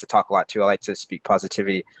mean, I like to talk a lot too. I like to speak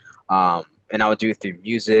positivity. And I would do it through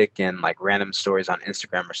music and like random stories on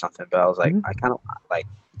Instagram or something. But I was like, I kind of like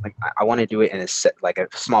I want to do it in a set, like a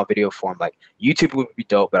small video form. Like YouTube would be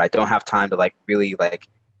dope, but I don't have time to like really like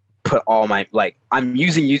put all my like I'm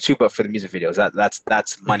using YouTube but for the music videos.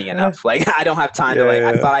 That's money enough. Like I don't have time to like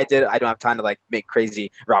I thought I did. I don't have time to like make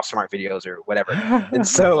crazy Ralph Smart videos or whatever. And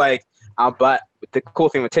so like but the cool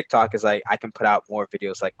thing with TikTok is like I can put out more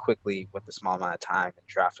videos like quickly with a small amount of time and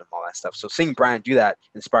draft them, all that stuff. So seeing Brian do that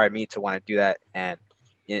inspired me to want to do that. And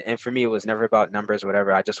for me, it was never about numbers or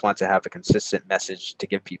whatever. I just want to have a consistent message to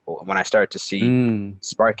give people. And when I started to see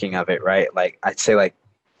sparking of it, right? Like I'd say like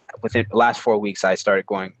within the last 4 weeks, I started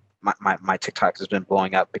going, my TikTok has been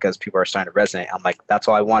blowing up because people are starting to resonate. I'm like, that's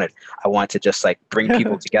all I wanted. I wanted to just like bring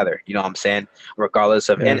people together. You know what I'm saying? Regardless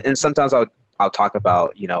of, and sometimes I'll talk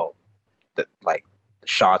about, you know, the like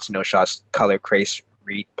shots, no shots, color, race,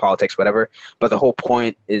 read, politics, whatever. But the whole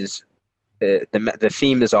point is the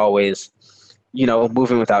theme is always, you know,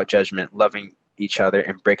 moving without judgment, loving each other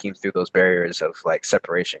and breaking through those barriers of like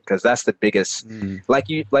separation. Cause that's the biggest, like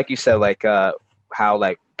you said, like how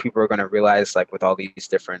like people are going to realize like with all these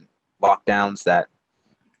different lockdowns that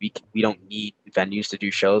we don't need venues to do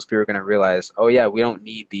shows. People are going to realize, oh yeah, we don't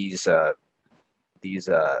need these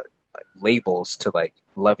labels to like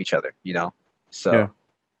love each other, you know? So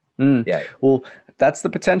yeah. Well, that's the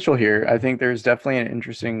potential here. I think there's definitely an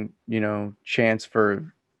interesting, you know, chance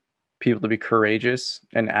for people to be courageous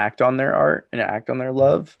and act on their art and act on their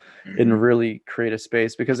love and really create a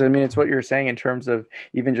space. Because I mean, it's what you're saying in terms of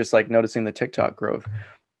even just like noticing the TikTok growth.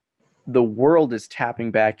 The world is tapping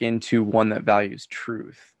back into one that values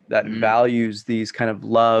truth, that values these kind of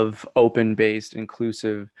love, open-based,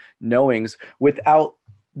 inclusive knowings without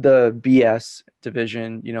the BS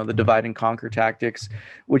division, you know, the divide and conquer tactics,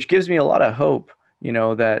 which gives me a lot of hope, you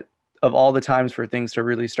know, that of all the times for things to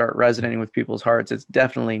really start resonating with people's hearts, it's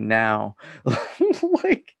definitely now.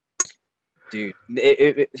 Like, dude,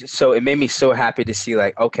 so it made me so happy to see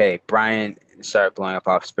like, okay, Brian started blowing up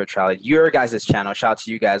off spirituality. Your guys' channel, shout out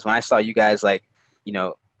to you guys. When I saw you guys like, you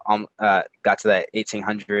know, got to that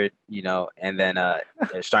 1800, you know, and then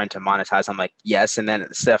they're starting to monetize. I'm like, yes. And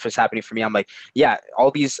then stuff is happening for me. I'm like, yeah, all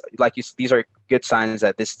these like these are good signs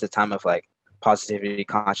that this is the time of like positivity,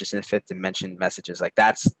 consciousness, fifth dimension messages. Like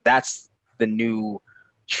that's the new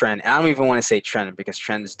trend. And I don't even want to say trend because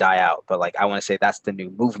trends die out, but like I want to say that's the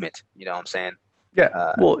new movement. You know what I'm saying?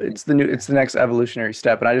 Yeah. Well, it's the next evolutionary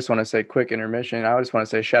step. And I just want to say quick intermission. I just want to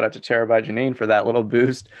say shout out to Tara by Janine for that little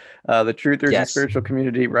boost. The truthers and spiritual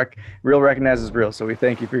community real recognizes real. So we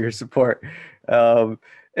thank you for your support. And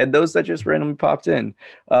those that just randomly popped in.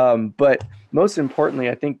 But most importantly,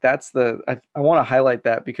 I think that's I want to highlight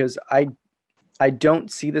that because I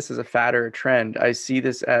don't see this as a fad or a trend. I see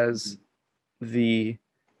this as the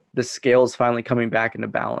scales finally coming back into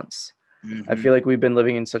balance. I feel like we've been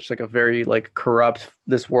living in such like a very like corrupt,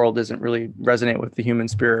 this world doesn't really resonate with the human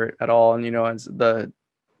spirit at all. And, you know, as the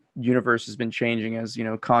universe has been changing, as, you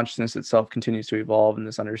know, consciousness itself continues to evolve in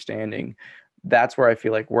this understanding, that's where I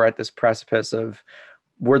feel like we're at this precipice of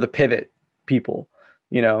we're the pivot people,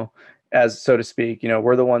 you know, as so to speak, you know,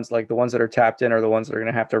 we're the ones that are tapped in are the ones that are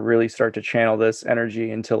going to have to really start to channel this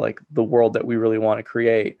energy into like the world that we really want to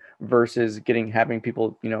create versus having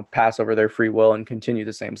people, you know, pass over their free will and continue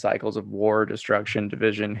the same cycles of war, destruction,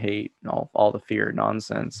 division, hate, and all the fear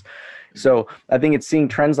nonsense. So I think it's seeing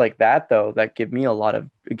trends like that though, that give me a lot of,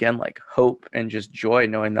 again, like hope and just joy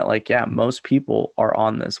knowing that like, yeah, most people are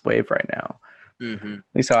on this wave right now. At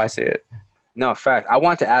least how I see it. No, fact. I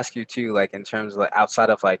want to ask you too, like in terms of like outside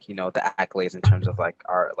of like, you know, the accolades in terms of like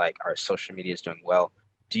our social media is doing well.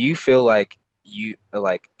 Do you feel like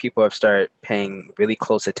people have started paying really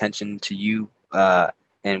close attention to you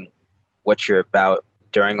and what you're about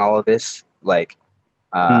during all of this? Like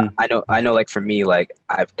I know like for me, like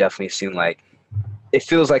I've definitely seen like it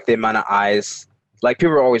feels like the amount of eyes, like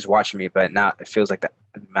people are always watching me, but now it feels like the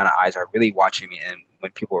amount of eyes are really watching me. And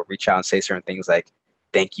when people reach out and say certain things like,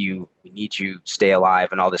 thank you, we need you, stay alive,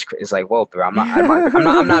 and all this. It's like, whoa, bro, I'm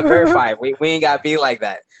not verified. We ain't gotta be like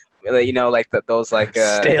that. You know, like those like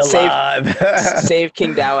stay alive, save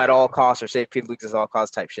KingDow at all costs or save Pete Lucas at all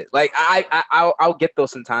costs type shit. Like I'll get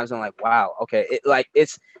those sometimes. I'm like, wow, okay, it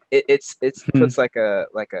puts like a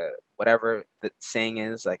whatever the saying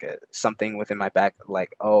is, like a something within my back,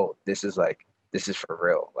 like, oh, this is for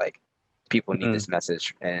real. Like people need this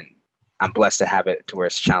message, and I'm blessed to have it to where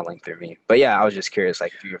it's channeling through me. But yeah, I was just curious,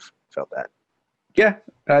 like, if you felt that. Yeah,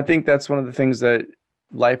 I think that's one of the things that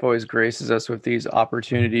life always graces us with, these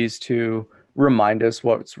opportunities to remind us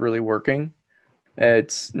what's really working.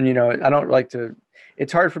 It's, I don't like to,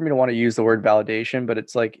 it's hard for me to want to use the word validation, but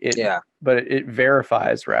it's like Yeah. but it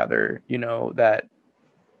verifies rather, that,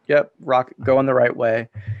 yep, rock going the right way.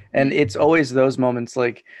 And it's always those moments,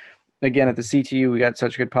 like, again, at the CTU, we got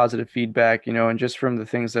such good positive feedback, and just from the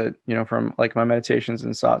things that, from like my meditations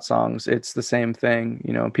and sought songs, it's the same thing.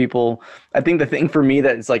 People, I think the thing for me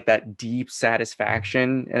that is like that deep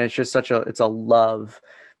satisfaction, and it's just it's a love,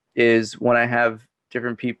 is when I have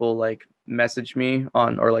different people like message me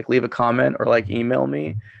on, or like leave a comment, or like email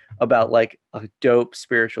me about like a dope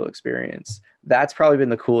spiritual experience. That's probably been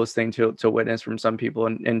the coolest thing to witness from some people,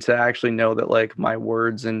 and to actually know that like my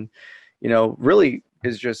words and, really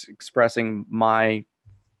is just expressing my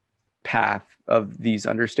path of these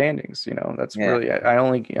understandings. That's Yeah. really, I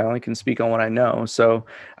only can speak on what I know. So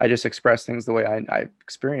I just express things the way I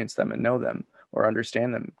experience them and know them or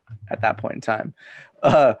understand them at that point in time.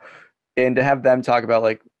 Uh, and to have them talk about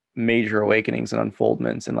like major awakenings and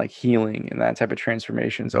unfoldments and like healing and that type of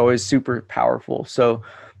transformation is always super powerful. So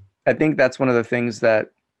I think that's one of the things that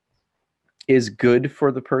is good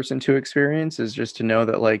for the person to experience, is just to know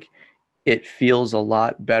that like it feels a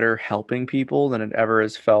lot better helping people than it ever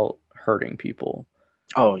has felt hurting people.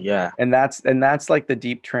 Oh yeah. And that's like the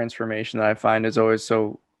deep transformation that I find is always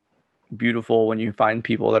so beautiful when you find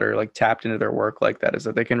people that are like tapped into their work like that, is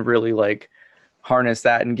that they can really like harness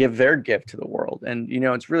that and give their gift to the world. And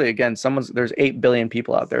it's really, again, there's 8 billion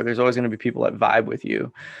people out there. There's always going to be people that vibe with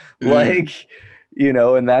you. Like,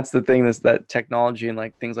 and that's the thing, that technology and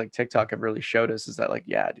like things like TikTok have really showed us, is that like,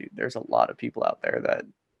 yeah, dude, there's a lot of people out there that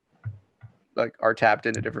like are tapped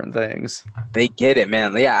into different things. They get it,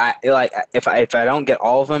 man. Yeah, like if I don't get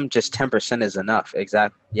all of them, just 10% is enough.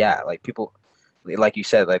 Exactly. Yeah, like people, like you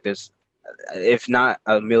said, like there's, if not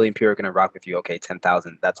a million people are gonna rock with you, okay,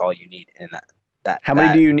 10,000, that's all you need. And How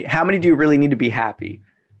many do you really need to be happy?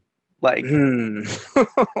 Like,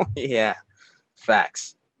 yeah,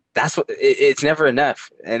 facts. That's what it's never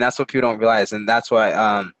enough, and that's what people don't realize, and that's why.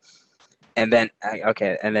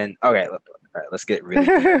 Okay, all right, let's get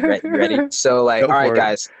really ready. So like, all right,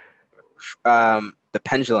 guys, the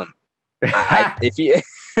pendulum. If you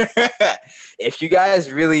if you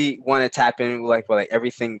guys really want to tap in like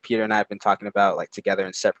everything Peter and I have been talking about, like together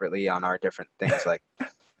and separately on our different things, like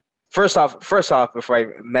first off,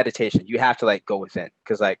 before meditation, you have to like go within,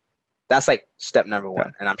 because like that's like step number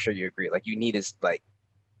one, and I'm sure you agree. Like you need is like,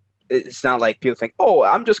 it's not like people think, oh,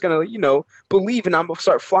 I'm just gonna believe and I'm gonna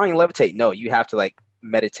start flying, levitate. No, you have to like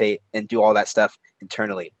meditate and do all that stuff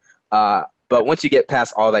internally. But once you get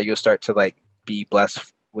past all that, you'll start to like be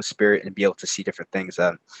blessed with spirit and be able to see different things.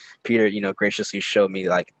 Peter, graciously showed me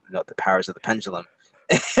like the powers of the pendulum,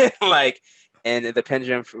 like, and the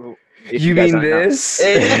pendulum. You mean this?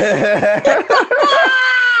 He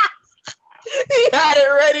had it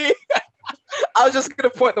ready. I was just gonna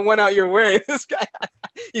point the one out you're wearing. This guy,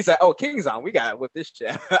 he's like, "Oh, King's on. We got it with this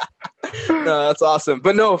shit." No, that's awesome.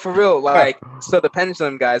 But no, for real, like, so the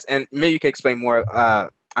pendulum, guys, and maybe you can explain more.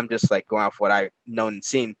 I'm just like going off what I've known and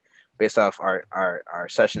seen based off our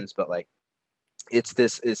sessions, but like, it's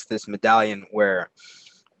this medallion where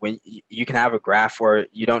when you can have a graph, or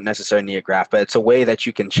you don't necessarily need a graph, but it's a way that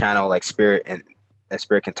you can channel like spirit, and that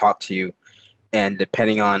spirit can talk to you. And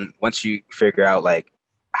depending on, once you figure out like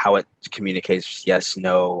how it communicates, yes,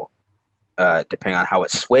 no, depending on how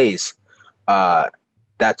it sways,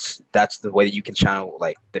 that's the way that you can channel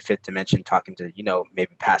like the fifth dimension, talking to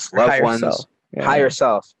maybe past loved higher ones, self. higher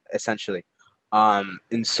self, essentially.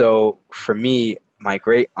 And so for me, my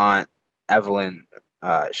great aunt Evelyn,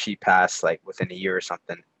 she passed like within a year or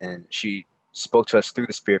something, and she spoke to us through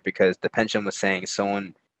the spirit, because the pendulum was saying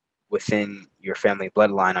someone within your family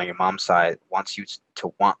bloodline on your mom's side wants you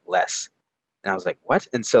to want less. And I was like, what?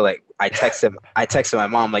 And so like I texted my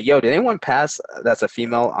mom, like, yo, did anyone pass that's a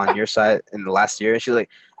female on your side in the last year? And she's like,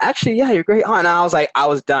 actually, yeah, your great aunt. And I was like, I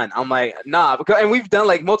was done. I'm like, nah, and we've done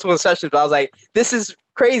like multiple sessions, but I was like, this is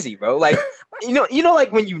crazy, bro. Like,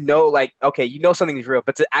 like when like, okay, something's real,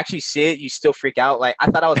 but to actually see it, you still freak out. Like,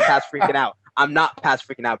 I thought I was past freaking out. I'm not past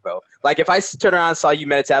freaking out, bro. Like, if I turn around and saw you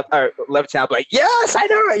meditate or levitate, I'd be like, yes, I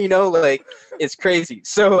know, like, it's crazy.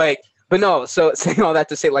 So like, but no, so saying all that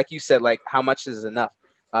to say, like you said, like, how much is enough?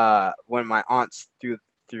 When my aunts through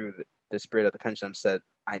the spirit of the pendulum said,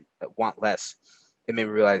 I want less, it made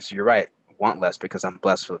me realize, you're right, want less, because I'm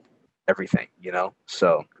blessed with everything,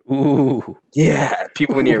 So, ooh, yeah,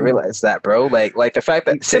 people need to realize that, bro. Like the fact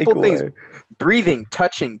that simple things, breathing,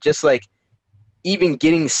 touching, just like even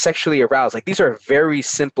getting sexually aroused, like these are very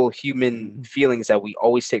simple human feelings that we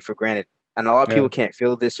always take for granted. and a lot of Yeah. people can't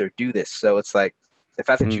feel this or do this. So it's like the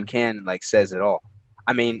fact that you can like says it all.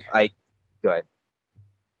 I mean, like, go ahead.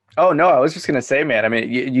 Oh no, I was just gonna say, man. I mean,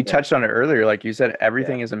 you Yeah, touched on it earlier. Like you said, yeah,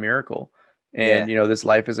 everything is a miracle, yeah, and this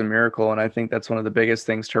life is a miracle. And I think that's one of the biggest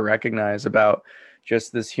things to recognize about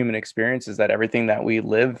just this human experience is that everything that we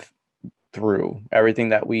live through, everything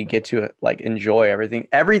that we get to like enjoy,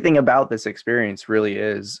 everything about this experience really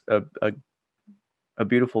is a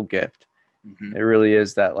beautiful gift. hmm, It really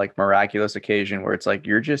is that like miraculous occasion where it's like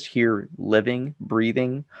you're just here living,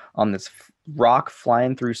 breathing on this rock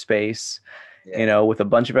flying through space, yeah. with a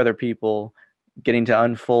bunch of other people getting to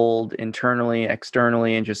unfold internally,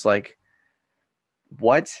 externally, and just like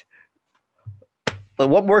what? Like,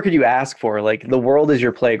 what more could you ask for? Like the world is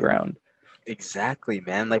your playground. Exactly,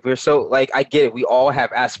 man. Like we're so like I get it. We all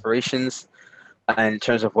have aspirations in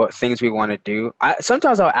terms of what things we want to do. I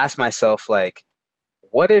sometimes I'll ask myself like,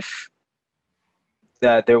 what if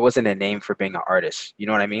there wasn't a name for being an artist? You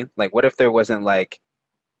know what I mean? Like, what if there wasn't like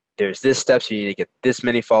there's this steps you need to get this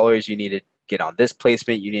many followers, you need to get on this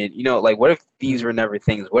placement, you need like what if these were never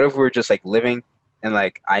things? What if we were just like living and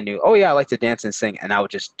like I knew, oh yeah, I like to dance and sing, and I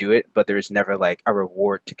would just do it, but there's never like a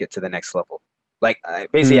reward to get to the next level. Like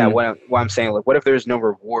basically, yeah, Mm, what I'm saying, like, what if there's no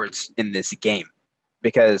rewards in this game?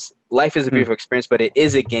 Because life is a mm, beautiful experience, but it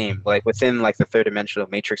is a game, like within like the third dimensional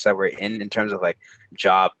matrix that we're in terms of like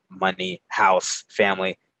job, money, house,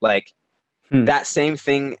 family. Like mm, that same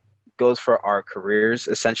thing goes for our careers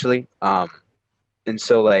essentially. And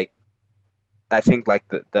so like I think like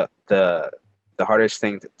the hardest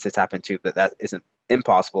thing to tap into that isn't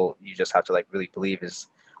impossible. You just have to like really believe is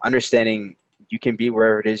understanding you can be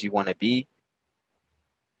wherever it is you want to be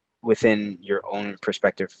within your own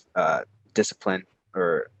perspective, discipline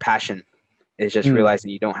or passion. Is just mm.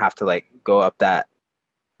 realizing you don't have to like go up that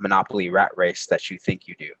monopoly rat race that you think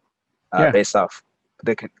you do, Yeah. based off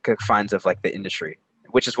the confines of like the industry.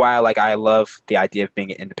 Which is why I love the idea of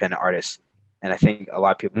being an independent artist, and I think a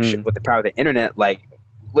lot of people should, Mm. with the power of the internet, like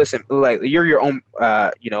listen, like you're your own,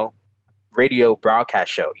 radio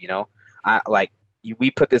broadcast show. I like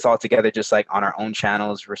we put this all together just like on our own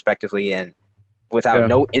channels respectively, and without Yeah.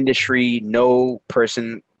 no industry, no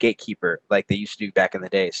person gatekeeper like they used to do back in the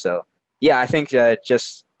day. So yeah, I think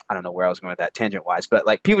just I don't know where I was going with that tangent wise, but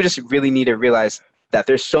like people just really need to realize that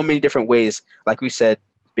there's so many different ways, like we said,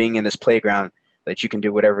 being in this playground that you can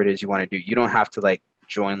do whatever it is you want to do. You don't have to like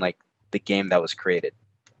join like the game that was created.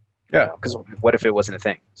 Yeah. Because what if it wasn't a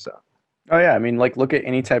thing? So Oh yeah. I mean, like look at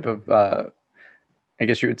any type of I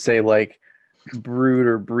guess you would say like brood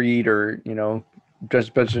or breed or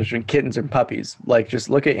just between kittens and puppies. Like just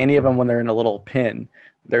look at any of them when they're in a little pen.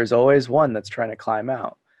 There's always one that's trying to climb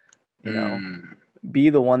out. Be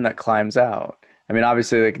the one that climbs out. I mean,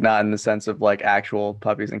 obviously, like not in the sense of like actual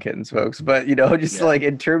puppies and kittens, folks, but just Yeah. like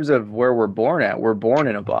in terms of where we're born at, we're born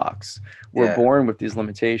in a box. We're Yeah. born with these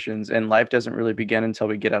limitations, and life doesn't really begin until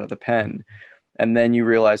we get out of the pen. And then you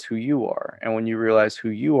realize who you are. And when you realize who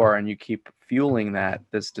you are and you keep fueling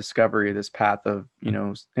this discovery, this path of,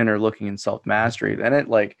 inner looking and self mastery, then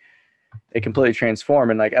it completely transform.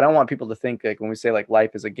 And like I don't want people to think like when we say like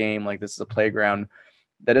life is a game, like this is a playground,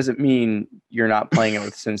 that doesn't mean you're not playing it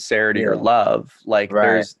with sincerity or Yeah. love. Like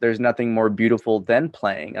Right. there's nothing more beautiful than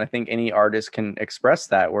playing. And I think any artist can express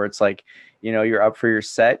that, where it's like, you're up for your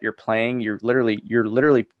set, you're playing, you're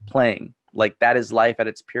literally playing. Like that is life at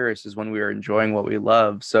its purest, is when we are enjoying what we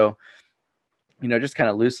love. So, just kind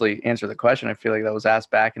of loosely answer the question. I feel like that was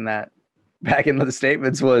asked back in the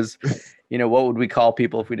statements was, what would we call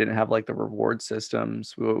people if we didn't have like the reward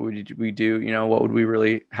systems? What would we do? What would we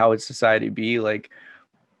really, how would society be? Like,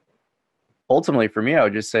 ultimately for me, I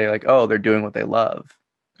would just say like, oh, they're doing what they love.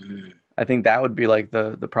 Mm. I think that would be like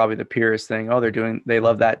the probably the purest thing. Oh, they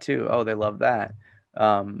love that too. Oh, they love that.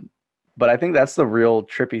 But I think that's the real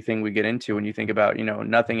trippy thing we get into when you think about,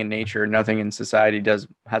 nothing in nature, nothing in society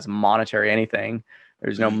has monetary anything.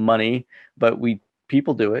 There's no money, but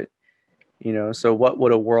people do it, so what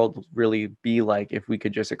would a world really be like if we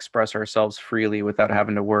could just express ourselves freely without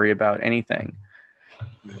having to worry about anything?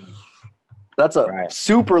 That's a Right.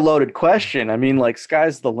 super loaded question. I mean, like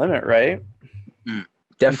sky's the limit, right? In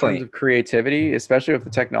terms Definitely. of creativity, especially with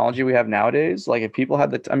the technology we have nowadays, like if people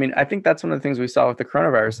had I think that's one of the things we saw with the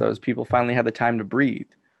coronavirus, though, is people finally had the time to breathe.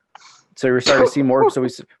 So we started to see more. So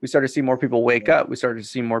we started to see more people wake up. We started to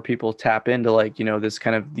see more people tap into like this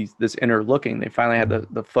kind of this inner looking. They finally had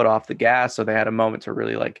the foot off the gas, so they had a moment to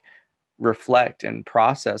really like reflect and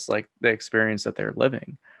process like the experience that they're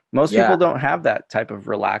living. Most Yeah. people don't have that type of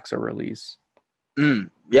relax or release.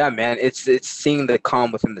 Yeah, man. It's seeing the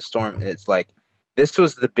calm within the storm. It's like this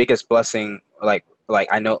was the biggest blessing. Like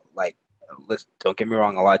I know, like listen, don't get me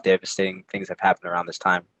wrong, a lot of devastating things have happened around this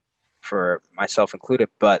time, for myself included.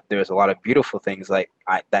 But there's a lot of beautiful things like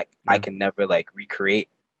I can never like recreate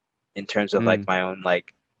in terms of like Mm. my own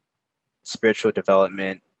like spiritual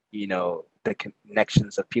development. You know, the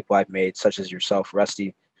connections of people I've made, such as yourself,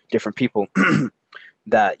 Rusty, different people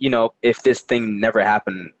that, you know, if this thing never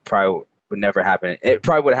happened, probably would never happen. It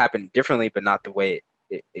probably would have happened differently, but not the way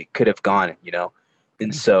it could have gone, you know?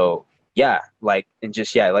 And so, yeah, like, and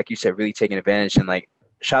just, yeah, like you said, really taking advantage. And like,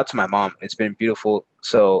 shout out to my mom. It's been beautiful.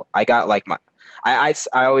 So I got like I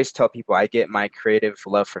always tell people I get my creative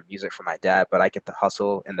love from music from my dad, but I get the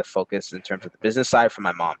hustle and the focus in terms of the business side from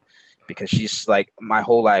my mom, because she's like, my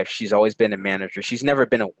whole life, she's always been a manager. She's never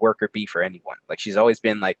been a worker bee for anyone. Like, she's always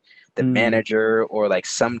been like the Mm. manager or like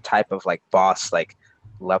some type of like boss, like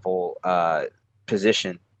level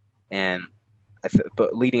position. And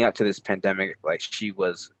but leading up to this pandemic, like she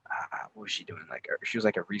was, what was she doing? Like, she was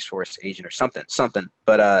like a resource agent or something.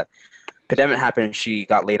 But pandemic happened, and she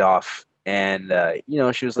got laid off, and you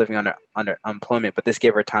know, she was living under unemployment. But this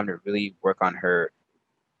gave her time to really work on her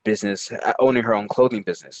business, owning her own clothing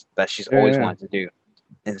business that she's Yeah, always yeah. wanted to do.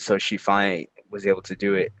 And so she finally was able to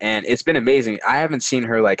do it, and it's been amazing. I haven't seen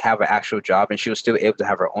her like have an actual job, and she was still able to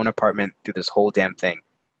have her own apartment through this whole damn thing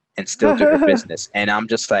and still do her business. And I'm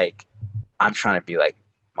just like, I'm trying to be like,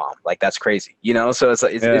 mom, like, that's crazy, you know? So it's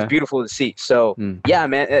like, it's Yeah. beautiful to see. So Mm. yeah,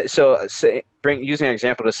 man. So using an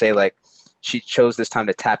example to say, like, she chose this time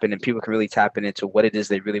to tap in, and people can really tap into what it is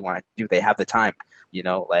they really want to do. They have the time, you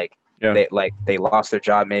know, like, Yeah. they lost their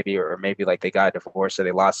job maybe, or maybe like they got a divorce, or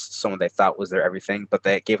they lost someone they thought was their everything, but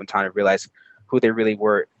that gave them time to realize who they really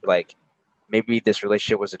were. Like, maybe this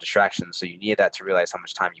relationship was a distraction, so you needed that to realize how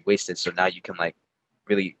much time you wasted. So now you can like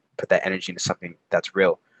really put that energy into something that's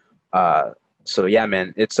real. So yeah,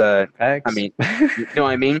 man, it's I Facts. mean, you know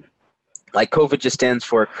what I mean? Like, COVID just stands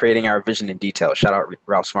for creating our vision in detail. Shout out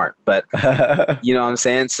Ralph Smart. But you know what I'm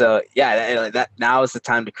saying? So yeah, that now is the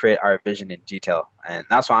time to create our vision in detail, and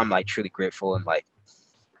that's why I'm like truly grateful and like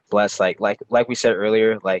blessed. Like we said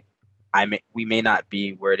earlier, like we may not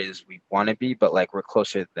be where it is we want to be, but like we're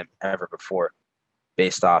closer than ever before,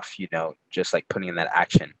 based off, you know, just like putting in that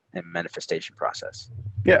action and manifestation process.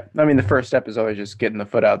 Yeah, I mean, the first step is always just getting the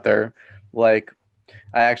foot out there. Like,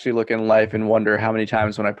 I actually look in life and wonder how many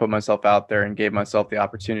times when I put myself out there and gave myself the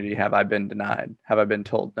opportunity, have I been denied? Have I been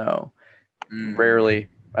told no? Rarely.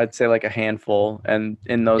 I'd say like a handful. And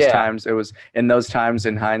in those Yeah. times, it was in those times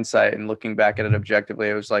in hindsight and looking back at it objectively,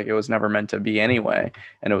 it was like it was never meant to be anyway.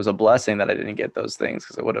 And it was a blessing that I didn't get those things,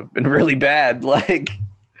 because it would have been really bad. Like,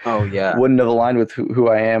 Oh yeah. wouldn't have aligned with who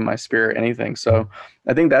I am, my spirit, anything. So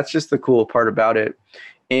I think that's just the cool part about it.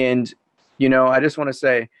 And, you know, I just want to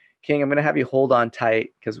say, King, I'm going to have you hold on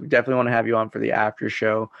tight, because we definitely want to have you on for the after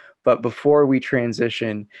show. But before we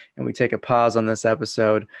transition and we take a pause on this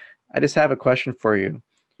episode, I just have a question for you.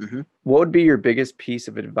 Mhm. What would be your biggest piece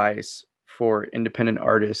of advice for independent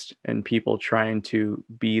artists and people trying to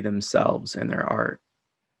be themselves in their art?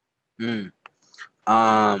 Mm.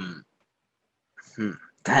 Um.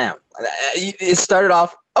 Damn. It started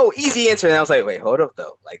off, oh, easy answer, and I was like, wait, hold up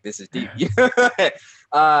though. Like, this is deep.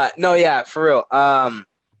 No, yeah, for real.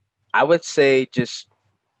 I would say just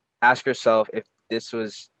ask yourself, if this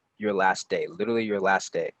was your last day, literally your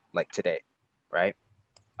last day, like today, right?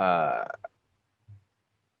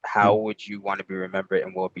 How would you want to be remembered,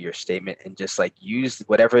 and what would be your statement? And just like use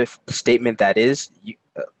whatever statement that is,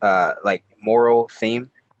 like moral theme,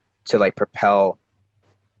 to like propel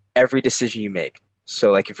every decision you make.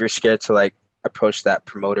 So like, if you're scared to like approach that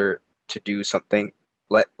promoter to do something,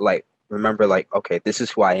 remember, like, okay, this is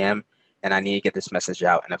who I am, and I need to get this message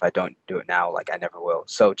out. And if I don't do it now, like, I never will.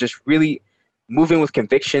 So just really moving with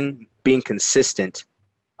conviction, being consistent.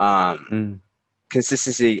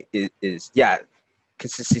 Consistency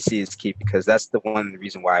consistency is key, because that's the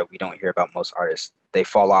reason why we don't hear about most artists. They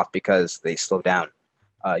fall off because they slow down.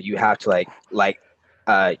 You have to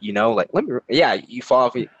you fall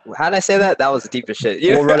off. How did I say that? That was the deepest shit.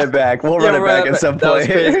 We'll run it back. We'll run it back at some That was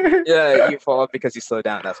point. crazy. Yeah, you fall off because you slow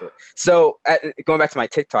down. That's what. So going back to my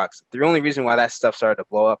TikToks, the only reason why that stuff started to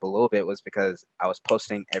blow up a little bit was because I was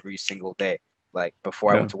posting every single day. Like,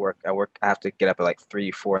 before I went to work, I have to get up at like 3,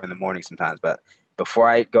 4 in the morning sometimes. But before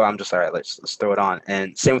I go, I'm just, all right, let's throw it on.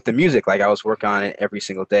 And same with the music. Like, I was working on it every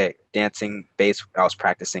single day. Dancing, bass, I was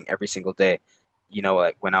practicing every single day. You know,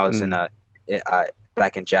 like when I was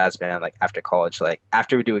back in jazz band, like after college, like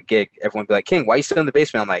after we do a gig, everyone would be like, King, why are you still in the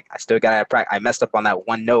basement? I'm like, I still got to practice. I messed up on that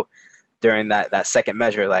one note during that second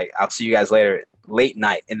measure. Like, I'll see you guys later, late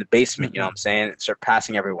night in the basement, you know what I'm saying?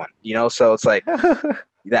 Surpassing everyone, you know? So it's like,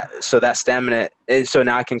 that stamina, and so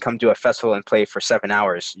now I can come to a festival and play for 7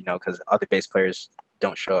 hours, because other bass players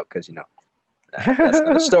don't show up because that's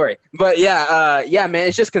another story. But yeah, man,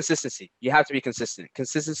 it's just consistency. You have to be consistent.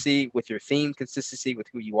 Consistency with your theme, consistency with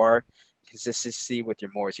who you are, consistency with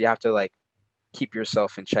your mores. You have to like keep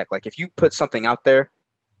yourself in check. Like if you put something out there,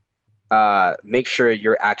 make sure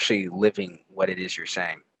you're actually living what it is you're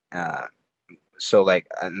saying. So like,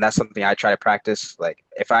 and that's something I try to practice. Like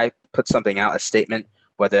if I put something out, a statement,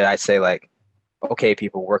 whether I say like, okay,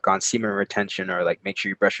 people work on semen retention, or like make sure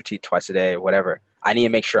you brush your teeth twice a day or whatever, I need to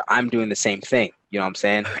make sure I'm doing the same thing. You know what I'm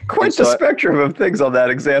saying? Quite the spectrum of things on that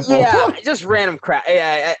example. Yeah, just random crap.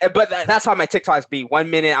 Yeah, but that's how my TikToks be. 1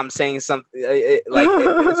 minute I'm saying something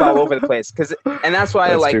it's all over the place. And that's why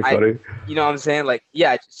that's like too funny. you know what I'm saying? Like,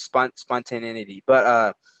 yeah, spontaneity.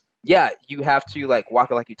 But yeah, you have to like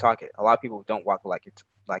walk it like you talk it. A lot of people don't walk it like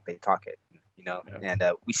they talk it. Yeah. And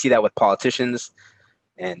we see that with politicians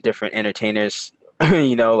and different entertainers.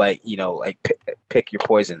 Pick your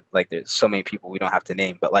poison. Like there's so many people we don't have to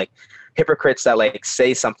name, but like hypocrites that like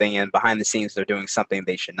say something and behind the scenes they're doing something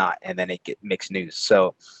they should not, and then it makes news.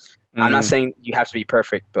 So I'm not saying you have to be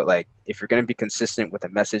perfect, but like if you're going to be consistent with a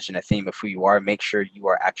message and a theme of who you are, make sure you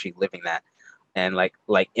are actually living that. And like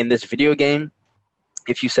in this video game,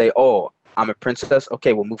 if you say, oh, I'm a princess,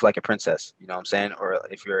 okay, well move like a princess, you know what I'm saying? Or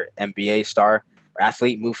if you're an NBA star or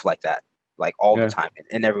athlete, move like that. Like all the time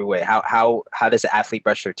in every way. How does an athlete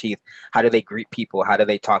brush their teeth? How do they greet people? How do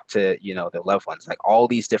they talk to their loved ones? Like all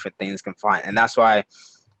these different things can find, and that's why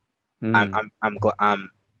I'm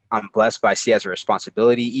blessed, but I see it as a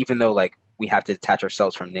responsibility. Even though like we have to detach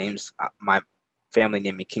ourselves from names, my family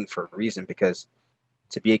named me king for a reason, because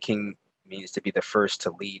to be a king means to be the first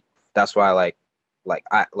to lead. That's why I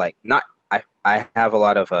have a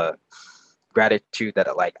lot of gratitude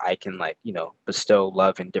that like I can like bestow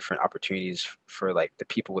love and different opportunities for like the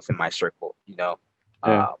people within my circle.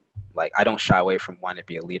 Like I don't shy away from wanting to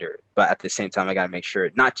be a leader, but at the same time I got to make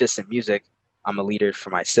sure not just in music, I'm a leader for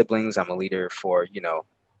my siblings, I'm a leader for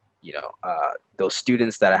those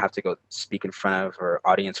students that I have to go speak in front of, or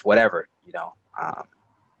audience, whatever.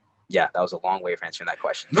 Yeah, that was a long way of answering that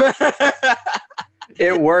question.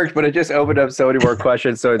 It worked, but it just opened up so many more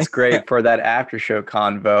questions, so it's great for that after show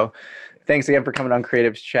convo. Thanks again for coming on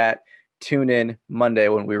Creatives Chat. Tune in Monday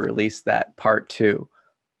when we release that part 2.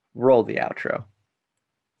 Roll the outro.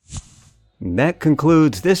 That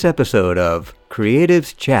concludes this episode of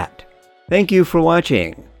Creatives Chat. Thank you for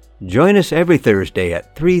watching. Join us every Thursday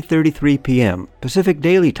at 3:33 p.m. Pacific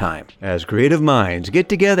Daily Time as creative minds get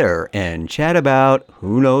together and chat about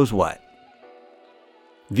who knows what.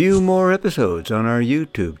 View more episodes on our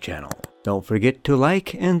YouTube channel. Don't forget to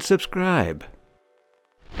like and subscribe.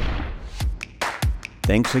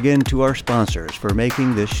 Thanks again to our sponsors for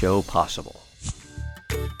making this show possible.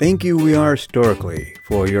 Thank you, We Are Historically,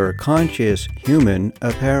 for your conscious human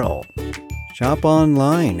apparel. Shop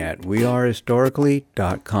online at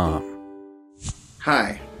wearehistorically.com.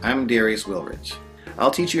 Hi, I'm Darius Wilrich.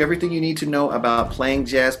 I'll teach you everything you need to know about playing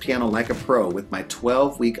jazz piano like a pro with my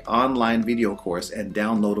 12-week online video course and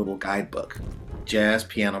downloadable guidebook, Jazz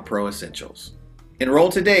Piano Pro Essentials. Enroll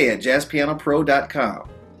today at jazzpianopro.com.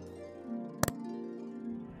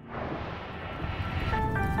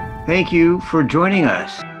 Thank you for joining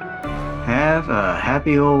us. Have a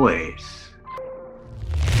happy always.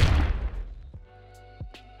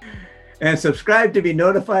 And subscribe to be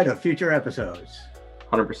notified of future episodes.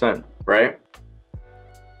 100%, right?